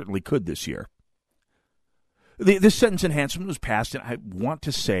we certainly could this year. This sentence enhancement was passed in, I want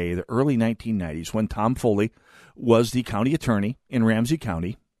to say, the early 1990s when Tom Foley was the county attorney in Ramsey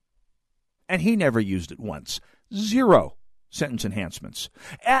County, and he never used it once. 0 sentence enhancements.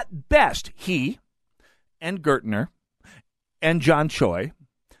 At best, he and Gertner and John Choi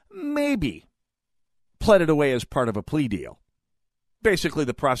maybe pled it away as part of a plea deal. Basically,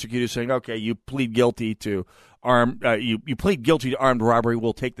 the prosecutor saying, "Okay, you plead guilty to you plead guilty to armed robbery.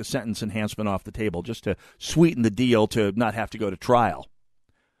 We'll take the sentence enhancement off the table just to sweeten the deal to not have to go to trial."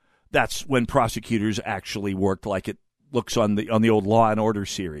 That's when prosecutors actually worked, like it looks on the old Law and Order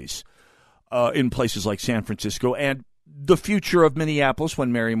series in places like San Francisco and the future of Minneapolis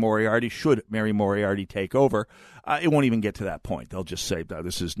when Mary Moriarty take over. It won't even get to that point. They'll just say, no,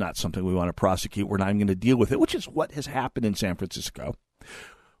 this is not something we want to prosecute. We're not even going to deal with it, which is what has happened in San Francisco,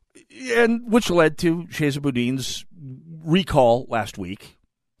 and which led to Chesa Boudin's recall last week.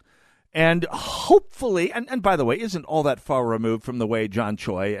 And hopefully, and by the way, isn't all that far removed from the way John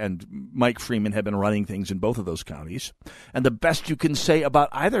Choi and Mike Freeman have been running things in both of those counties. And the best you can say about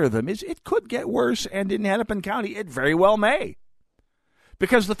either of them is it could get worse, and in Hennepin County, it very well may.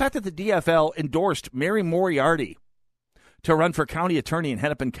 Because the fact that the DFL endorsed Mary Moriarty to run for county attorney in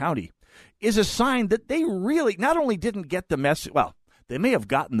Hennepin County is a sign that they really not only didn't get the message, well, they may have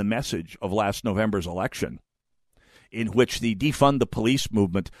gotten the message of last November's election, in which the defund the police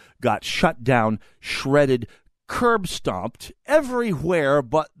movement got shut down, shredded, curb stomped everywhere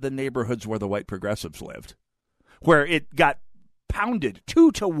but the neighborhoods where the white progressives lived, where it got pounded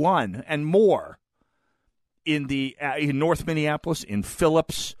 2-1 and more in North Minneapolis, in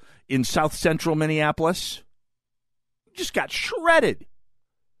Phillips, in South Central Minneapolis. Just got shredded.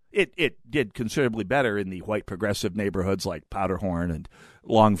 It did considerably better in the white progressive neighborhoods like Powderhorn and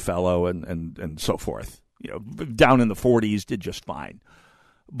Longfellow and so forth. Down in the 40s, did just fine.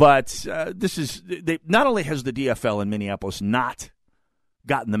 But not only has the DFL in Minneapolis not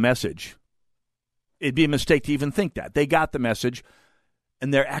gotten the message, it'd be a mistake to even think that. They got the message,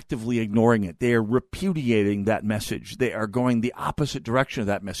 and they're actively ignoring it. They are repudiating that message. They are going the opposite direction of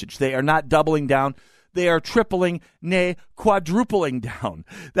that message. They are not doubling down. They are tripling, nay, quadrupling down.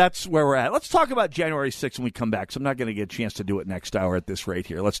 That's where we're at. Let's talk about January 6th when we come back, so I'm not going to get a chance to do it next hour at this rate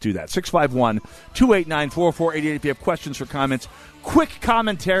here. Let's do that. 651-289-4488 if you have questions or comments. Quick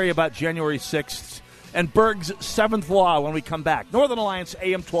commentary about January 6th and Berg's 7th Law when we come back. Northern Alliance,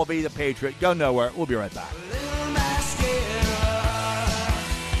 AM 1280, The Patriot. Go nowhere. We'll be right back.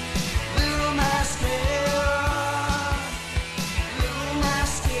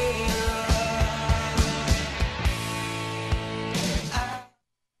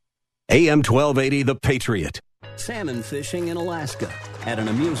 AM 1280, The Patriot. Salmon fishing in Alaska, at an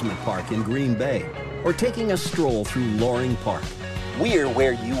amusement park in Green Bay, or taking a stroll through Loring Park. We're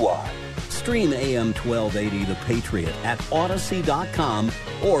where you are. Stream AM 1280 The Patriot at Odyssey.com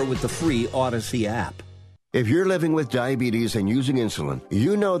or with the free Odyssey app. If you're living with diabetes and using insulin,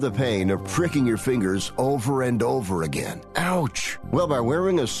 you know the pain of pricking your fingers over and over again. Ouch! Well, by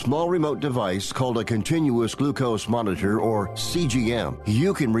wearing a small remote device called a continuous glucose monitor, or CGM,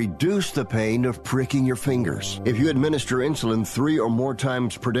 you can reduce the pain of pricking your fingers. If you administer insulin 3 or more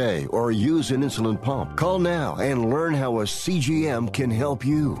times per day or use an insulin pump, call now and learn how a CGM can help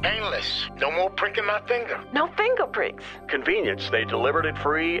you. Painless. No more pricking my finger. No finger pricks. Convenience. They delivered it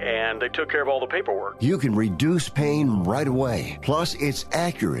free and they took care of all the paperwork. You can reduce pain right away. Plus, it's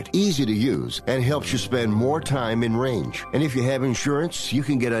accurate, easy to use, and helps you spend more time in range. And if you have insurance, you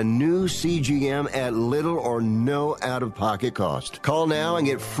can get a new CGM at little or no out-of-pocket cost. Call now and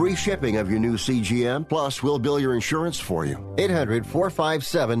get free shipping of your new CGM. Plus, we'll bill your insurance for you.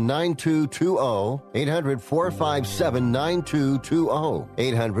 800-457-9220. 800-457-9220.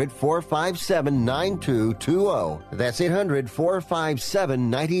 800-457-9220. That's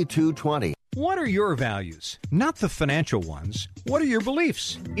 800-457-9220. What are your values? Not the financial ones. What are your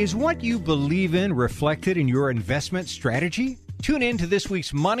beliefs? Is what you believe in reflected in your investment strategy? Tune in to this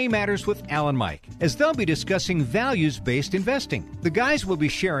week's Money Matters with Al and Mike, as they'll be discussing values-based investing. The guys will be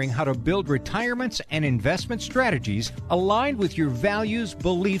sharing how to build retirements and investment strategies aligned with your values,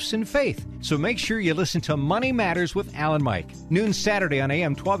 beliefs, and faith. So make sure you listen to Money Matters with Al and Mike, noon Saturday on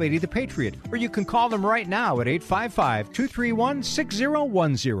AM 1280 The Patriot, or you can call them right now at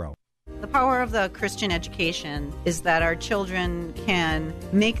 855-231-6010. The power of the Christian education is that our children can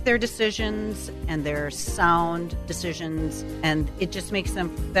make their decisions, and their sound decisions, and it just makes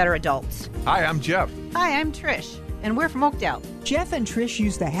them better adults. Hi, I'm Jeff. Hi, I'm Trish, and we're from Oakdale. Jeff and Trish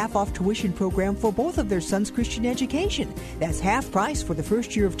use the half-off tuition program for both of their sons' Christian education. That's half price for the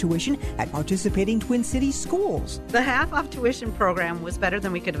first year of tuition at participating Twin Cities schools. The half-off tuition program was better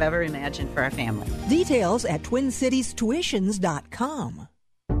than we could have ever imagined for our family. Details at TwinCitiesTuitions.com.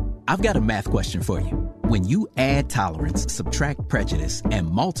 I've got a math question for you. When you add tolerance, subtract prejudice, and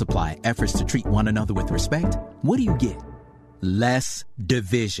multiply efforts to treat one another with respect, what do you get? Less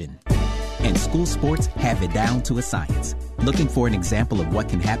division. And school sports have it down to a science. Looking for an example of what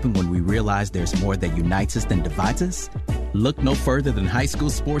can happen when we realize there's more that unites us than divides us? Look no further than high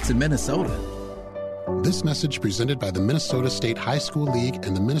school sports in Minnesota. This message presented by the Minnesota State High School League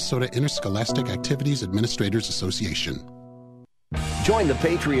and the Minnesota Interscholastic Activities Administrators Association. Join the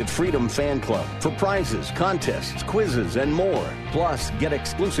Patriot Freedom Fan Club for prizes, contests, quizzes, and more. Plus, get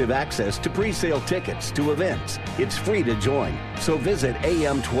exclusive access to pre-sale tickets to events. It's free to join. So visit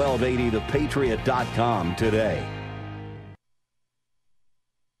am1280thepatriot.com today.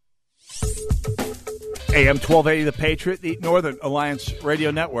 AM 1280 The Patriot, the Northern Alliance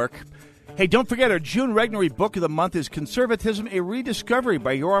Radio Network. Hey, don't forget our June Regnery Book of the Month is Conservatism, a Rediscovery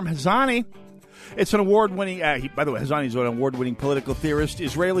by Yoram Hazani. It's an award-winning, by the way, Hazani is an award-winning political theorist,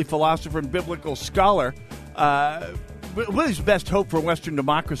 Israeli philosopher, and biblical scholar. His best hope for Western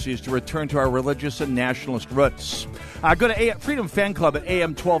democracy is to return to our religious and nationalist roots. Go to Freedom Fan Club at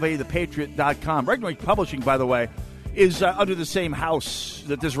am1280thepatriot.com. Regnery Publishing, by the way, is under the same house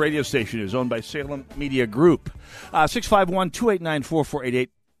that this radio station is, owned by Salem Media Group. 651-289-4488.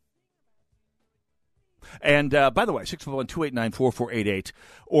 And, by the way, 651-289-4488.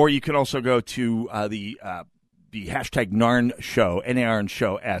 Or you can also go to the hashtag NARN Show, N-A-R-N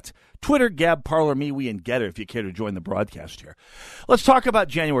Show, at Twitter, Gab, Parler, MeWe, and Getter if you care to join the broadcast here. Let's talk about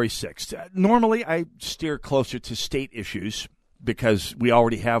January 6th. Normally, I steer closer to state issues because we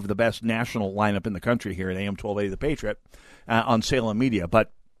already have the best national lineup in the country here at AM 1280 The Patriot on Salem Media.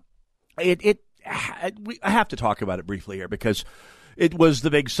 But I have to talk about it briefly here because it was the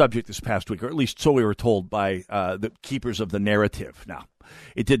big subject this past week, or at least so we were told by the keepers of the narrative. Now,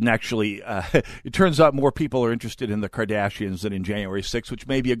 it didn't actually, it turns out more people are interested in the Kardashians than in January 6th, which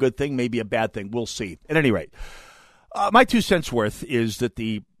may be a good thing, may be a bad thing. We'll see. At any rate, my 2 cents worth is that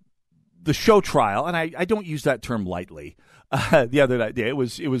the show trial, and I don't use that term lightly, the other day,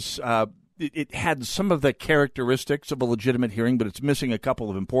 it had some of the characteristics of a legitimate hearing, but it's missing a couple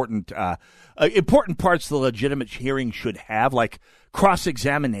of important parts the legitimate hearing should have, like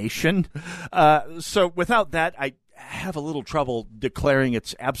cross-examination. So without that, I have a little trouble declaring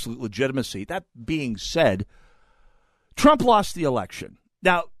its absolute legitimacy. That being said, Trump lost the election.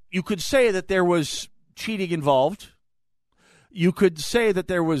 Now, you could say that there was cheating involved. You could say that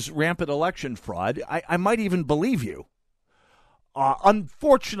there was rampant election fraud. I might even believe you.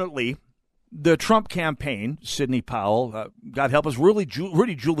 Unfortunately, the Trump campaign, Sidney Powell, God help us, Rudy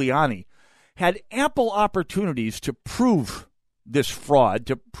Giuliani, had ample opportunities to prove this fraud,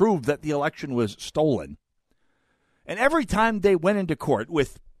 to prove that the election was stolen. And every time they went into court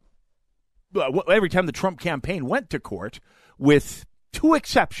every time the Trump campaign went to court, with 2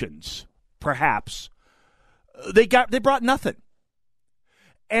 exceptions, perhaps, They brought nothing.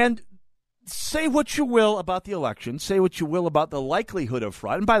 And say what you will about the election, say what you will about the likelihood of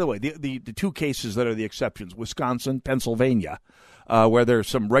fraud. And by the way, the two cases that are the exceptions, Wisconsin, Pennsylvania, where there's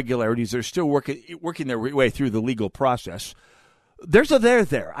some regularities, they're still working their way through the legal process. There's a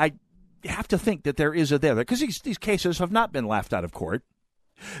there. I have to think that there is a there because these cases have not been laughed out of court.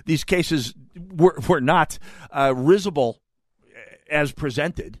 These cases were not risible as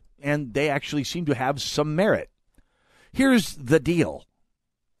presented, and they actually seem to have some merit. Here's the deal.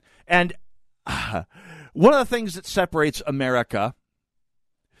 And one of the things that separates America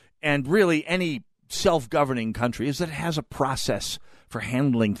and really any self-governing country is that it has a process for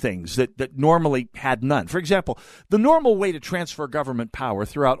handling things that normally had none. For example, the normal way to transfer government power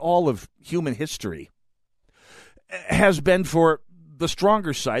throughout all of human history has been for the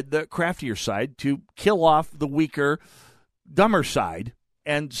stronger side, the craftier side, to kill off the weaker, dumber side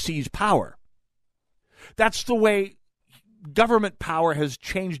and seize power. That's the way government power has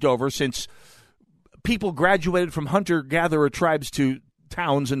changed over since people graduated from hunter-gatherer tribes to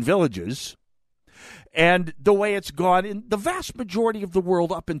towns and villages, and the way it's gone in the vast majority of the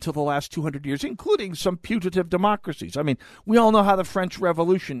world up until the last 200 years, including some putative democracies. I mean, we all know how the French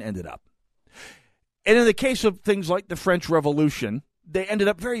Revolution ended up. And in the case of things like the French Revolution, they ended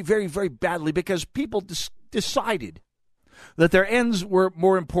up very, very, very badly because people decided that their ends were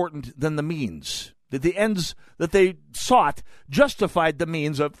more important than the means, that the ends that they sought justified the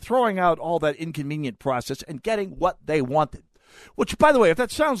means of throwing out all that inconvenient process and getting what they wanted. Which, by the way, if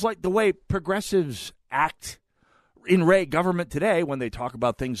that sounds like the way progressives act in government today when they talk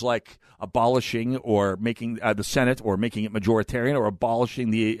about things like abolishing or making the Senate or making it majoritarian or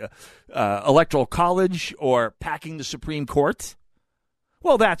abolishing the Electoral College or packing the Supreme Court,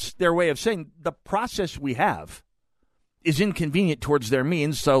 well, that's their way of saying the process we have is inconvenient towards their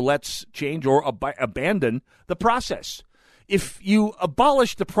means, so let's change or abandon the process. If you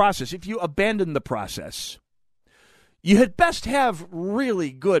abolish the process, if you abandon the process, you had best have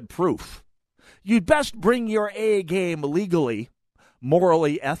really good proof. You'd best bring your A game legally,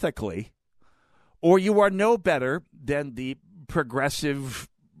 morally, ethically, or you are no better than the progressive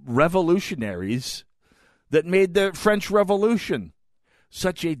revolutionaries that made the French Revolution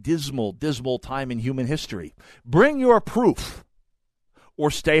such a dismal, dismal time in human history. Bring your proof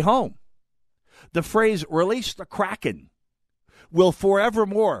or stay home. The phrase, release the Kraken, will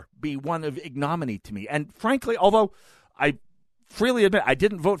forevermore be one of ignominy to me. And frankly, although I freely admit I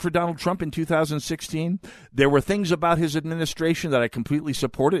didn't vote for Donald Trump in 2016, there were things about his administration that I completely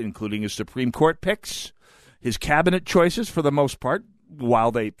supported, including his Supreme Court picks, his cabinet choices for the most part,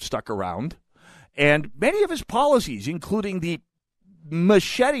 while they stuck around, and many of his policies, including the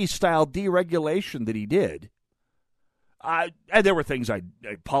machete-style deregulation that he did. And there were things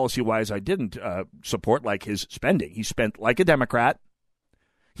policy-wise I didn't support, like his spending. He spent like a Democrat.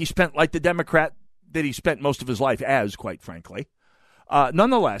 He spent like the Democrat that he spent most of his life as, quite frankly.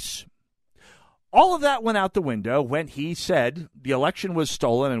 Nonetheless, all of that went out the window when he said the election was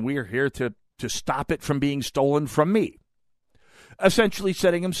stolen and we are here to stop it from being stolen from me. Essentially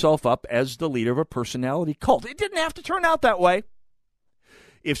setting himself up as the leader of a personality cult. It didn't have to turn out that way.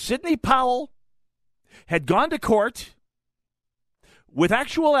 If Sidney Powell had gone to court with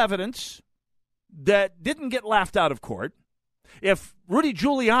actual evidence that didn't get laughed out of court, if Rudy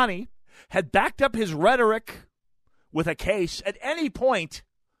Giuliani had backed up his rhetoric with a case at any point,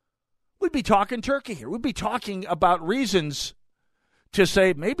 we'd be talking turkey here. We'd be talking about reasons to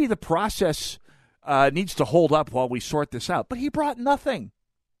say maybe the process needs to hold up while we sort this out. But he brought nothing.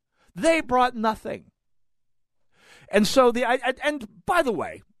 They brought nothing. And so and by the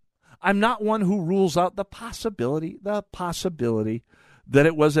way, I'm not one who rules out the possibility that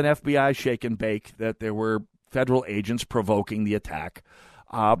it was an FBI shake and bake, that there were federal agents provoking the attack.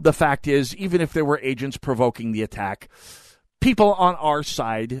 The fact is, even if there were agents provoking the attack, people on our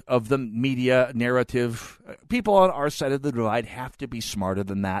side of the media narrative, people on our side of the divide have to be smarter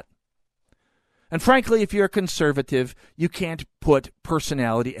than that. And frankly, if you're a conservative, you can't put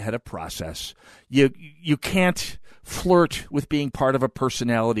personality ahead of process. You can't flirt with being part of a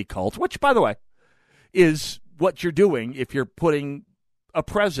personality cult, which, by the way, is what you're doing if you're putting a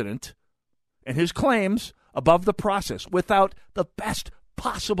president and his claims above the process without the best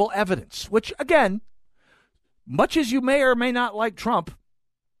possible evidence, which, again, much as you may or may not like Trump,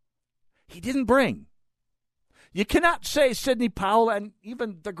 he didn't bring. You cannot say Sidney Powell and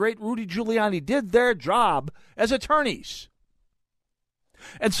even the great Rudy Giuliani did their job as attorneys.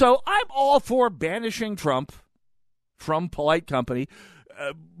 And so I'm all for banishing Trump from polite company,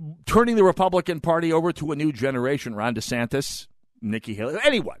 turning the Republican Party over to a new generation, Ron DeSantis, Nikki Haley,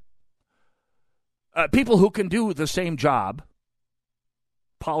 anyone. People who can do the same job,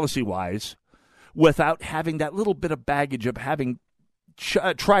 policy-wise, without having that little bit of baggage of having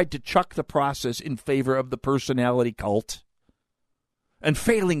tried to chuck the process in favor of the personality cult and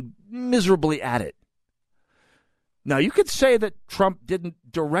failing miserably at it. Now, you could say that Trump didn't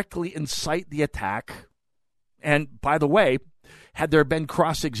directly incite the attack. And, by the way, had there been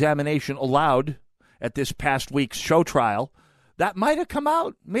cross-examination allowed at this past week's show trial, that might have come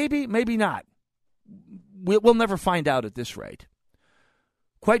out. Maybe, maybe not. We'll never find out at this rate.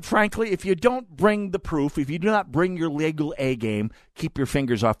 Quite frankly, if you don't bring the proof, if you do not bring your legal A game, keep your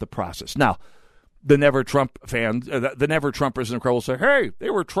fingers off the process. Now, the Never Trump fans, the Never Trumpers in the crowd will say, hey, they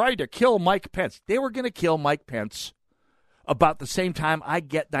were trying to kill Mike Pence. They were going to kill Mike Pence about the same time I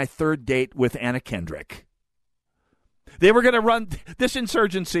get my third date with Anna Kendrick. They were going to run, this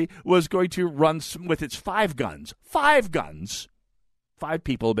insurgency was going to run with its 5 guns. 5 guns. 5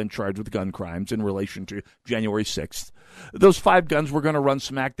 people have been charged with gun crimes in relation to January 6th. Those 5 guns were going to run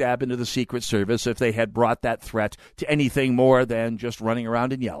smack dab into the Secret Service if they had brought that threat to anything more than just running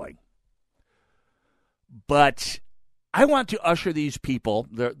around and yelling. But I want to usher these people,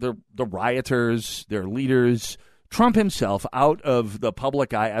 the rioters, their leaders, Trump himself, out of the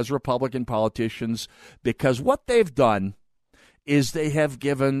public eye as Republican politicians, because what they've done is they have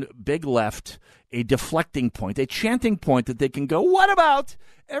given Big Left a deflecting point, a chanting point that they can go, what about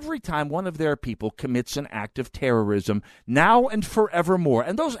every time one of their people commits an act of terrorism now and forevermore?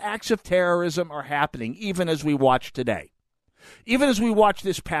 And those acts of terrorism are happening even as we watch today. Even as we watched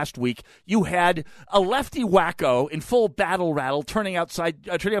this past week, you had a lefty wacko in full battle rattle turning up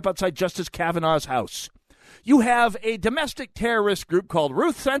outside Justice Kavanaugh's house. You have a domestic terrorist group called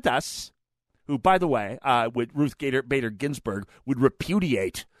Ruth Sent Us, who, by the way, Ruth Bader Ginsburg would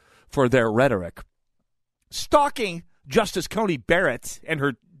repudiate for their rhetoric, stalking Justice Coney Barrett and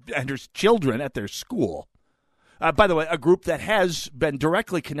her children at their school. By the way, a group that has been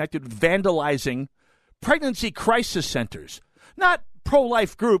directly connected with vandalizing pregnancy crisis centers. Not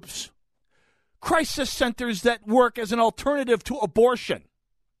pro-life groups, crisis centers that work as an alternative to abortion.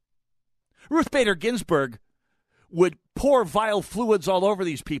 Ruth Bader Ginsburg would pour vile fluids all over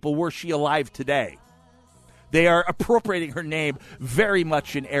these people were she alive today. They are appropriating her name very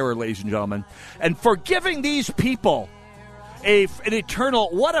much in error, ladies and gentlemen. And for giving these people an eternal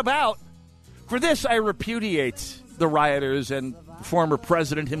what about, for this I repudiate the rioters and former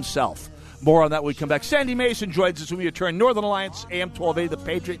president himself. More on that when we come back. Sandy Mason joins us when we return. Northern Alliance, AM 1280, The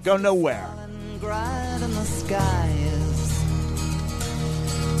Patriot. Go nowhere. And the sky is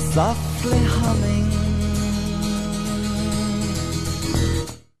softly humming.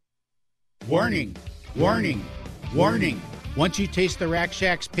 Warning, warning, warning. Once you taste the Rack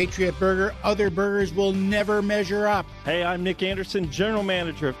Shack's Patriot Burger, other burgers will never measure up. Hey, I'm Nick Anderson, General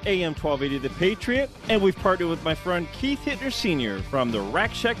Manager of AM 1280 The Patriot, and we've partnered with my friend Keith Hittner Sr. from the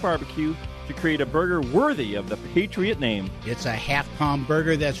Rack Shack Barbecue to create a burger worthy of the Patriot name. It's a half-pound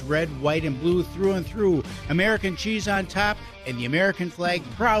burger that's red, white, and blue through and through, American cheese on top, and the American flag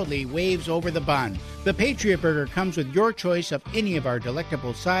proudly waves over the bun. The Patriot Burger comes with your choice of any of our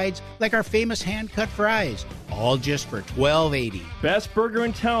delectable sides, like our famous hand-cut fries, all just for $12.80. Best burger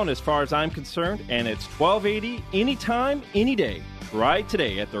in town as far as I'm concerned, and it's $12.80 anytime, any day. Try it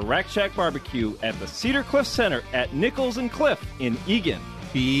today at the Rack Shack Barbecue at the Cedar Cliff Center at Nichols and Cliff in Eagan.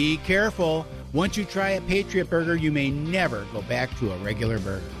 Be careful. Once you try a Patriot Burger, you may never go back to a regular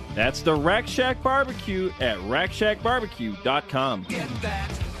burger. That's the Rack Shack Barbecue at RackShackBarbecue.com. Get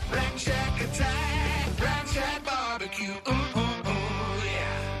that Rack Shack attack, Rack Shack Barbecue.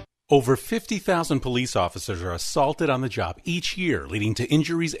 Yeah. Over 50,000 police officers are assaulted on the job each year, leading to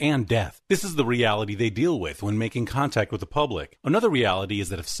injuries and death. This is the reality they deal with when making contact with the public. Another reality is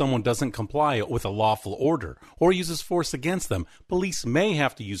that if someone doesn't comply with a lawful order or uses force against them, police may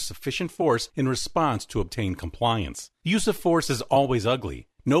have to use sufficient force in response to obtain compliance. The use of force is always ugly.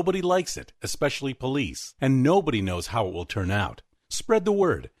 Nobody likes it, especially police, and nobody knows how it will turn out. Spread the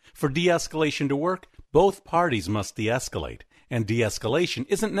word. For de-escalation to work, both parties must de-escalate. And de-escalation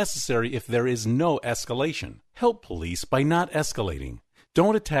isn't necessary if there is no escalation. Help police by not escalating.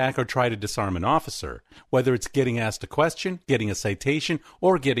 Don't attack or try to disarm an officer. Whether it's getting asked a question, getting a citation,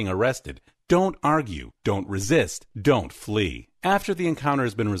 or getting arrested, don't argue, don't resist, don't flee. After the encounter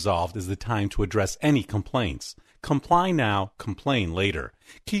has been resolved is the time to address any complaints. Comply now, complain later.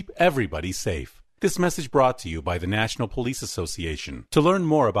 Keep everybody safe. This message brought to you by the National Police Association. To learn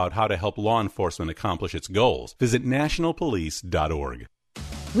more about how to help law enforcement accomplish its goals, visit nationalpolice.org.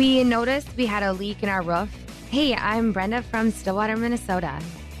 We noticed we had a leak in our roof. Hey, I'm Brenda from Stillwater, Minnesota.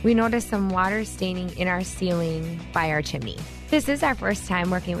 We noticed some water staining in our ceiling by our chimney. This is our first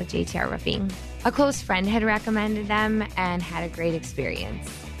time working with JTR Roofing. A close friend had recommended them and had a great experience.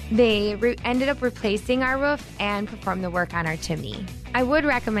 They ended up replacing our roof and performed the work on our chimney. I would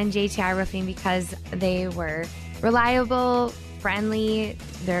recommend JTR Roofing because they were reliable, friendly,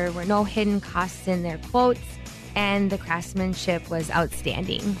 there were no hidden costs in their quotes, and the craftsmanship was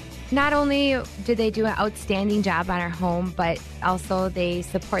outstanding. Not only did they do an outstanding job on our home, but also they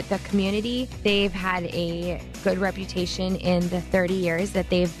support the community. They've had a good reputation in the 30 years that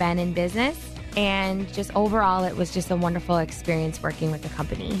they've been in business. And just overall, it was just a wonderful experience working with the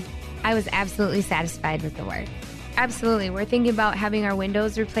company. I was absolutely satisfied with the work. Absolutely. We're thinking about having our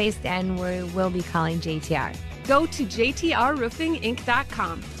windows replaced, and we will be calling JTR. Go to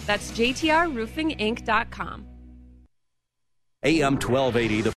jtrroofinginc.com. That's jtrroofinginc.com. AM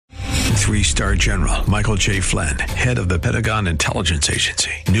 1280, the 3-star General Michael J. Flynn, head of the Pentagon Intelligence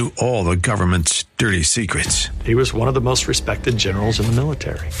Agency, knew all the government's dirty secrets. He was one of the most respected generals in the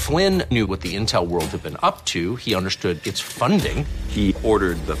military. Flynn knew what the intel world had been up to. He understood its funding. He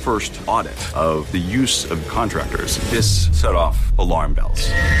ordered the first audit of the use of contractors. This set off alarm bells.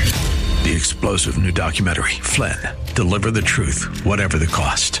 The explosive new documentary, Flynn, Deliver the Truth, Whatever the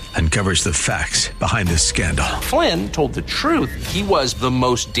Cost, uncovers the facts behind this scandal. Flynn told the truth. He was the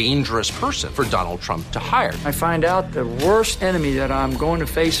most dangerous person for Donald Trump to hire. I find out the worst enemy that I'm going to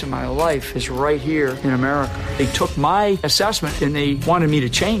face in my life is right here in America. They took my assessment and they wanted me to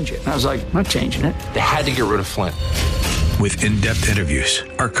change it. And I was like, I'm not changing it. They had to get rid of Flynn. With in-depth interviews,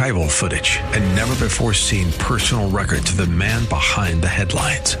 archival footage, and never-before-seen personal records of the man behind the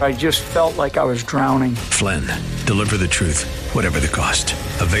headlines. I just felt like I was drowning. Flynn, Deliver the Truth, Whatever the Cost.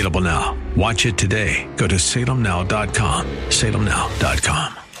 Available now. Watch it today. Go to salemnow.com.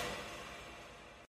 salemnow.com.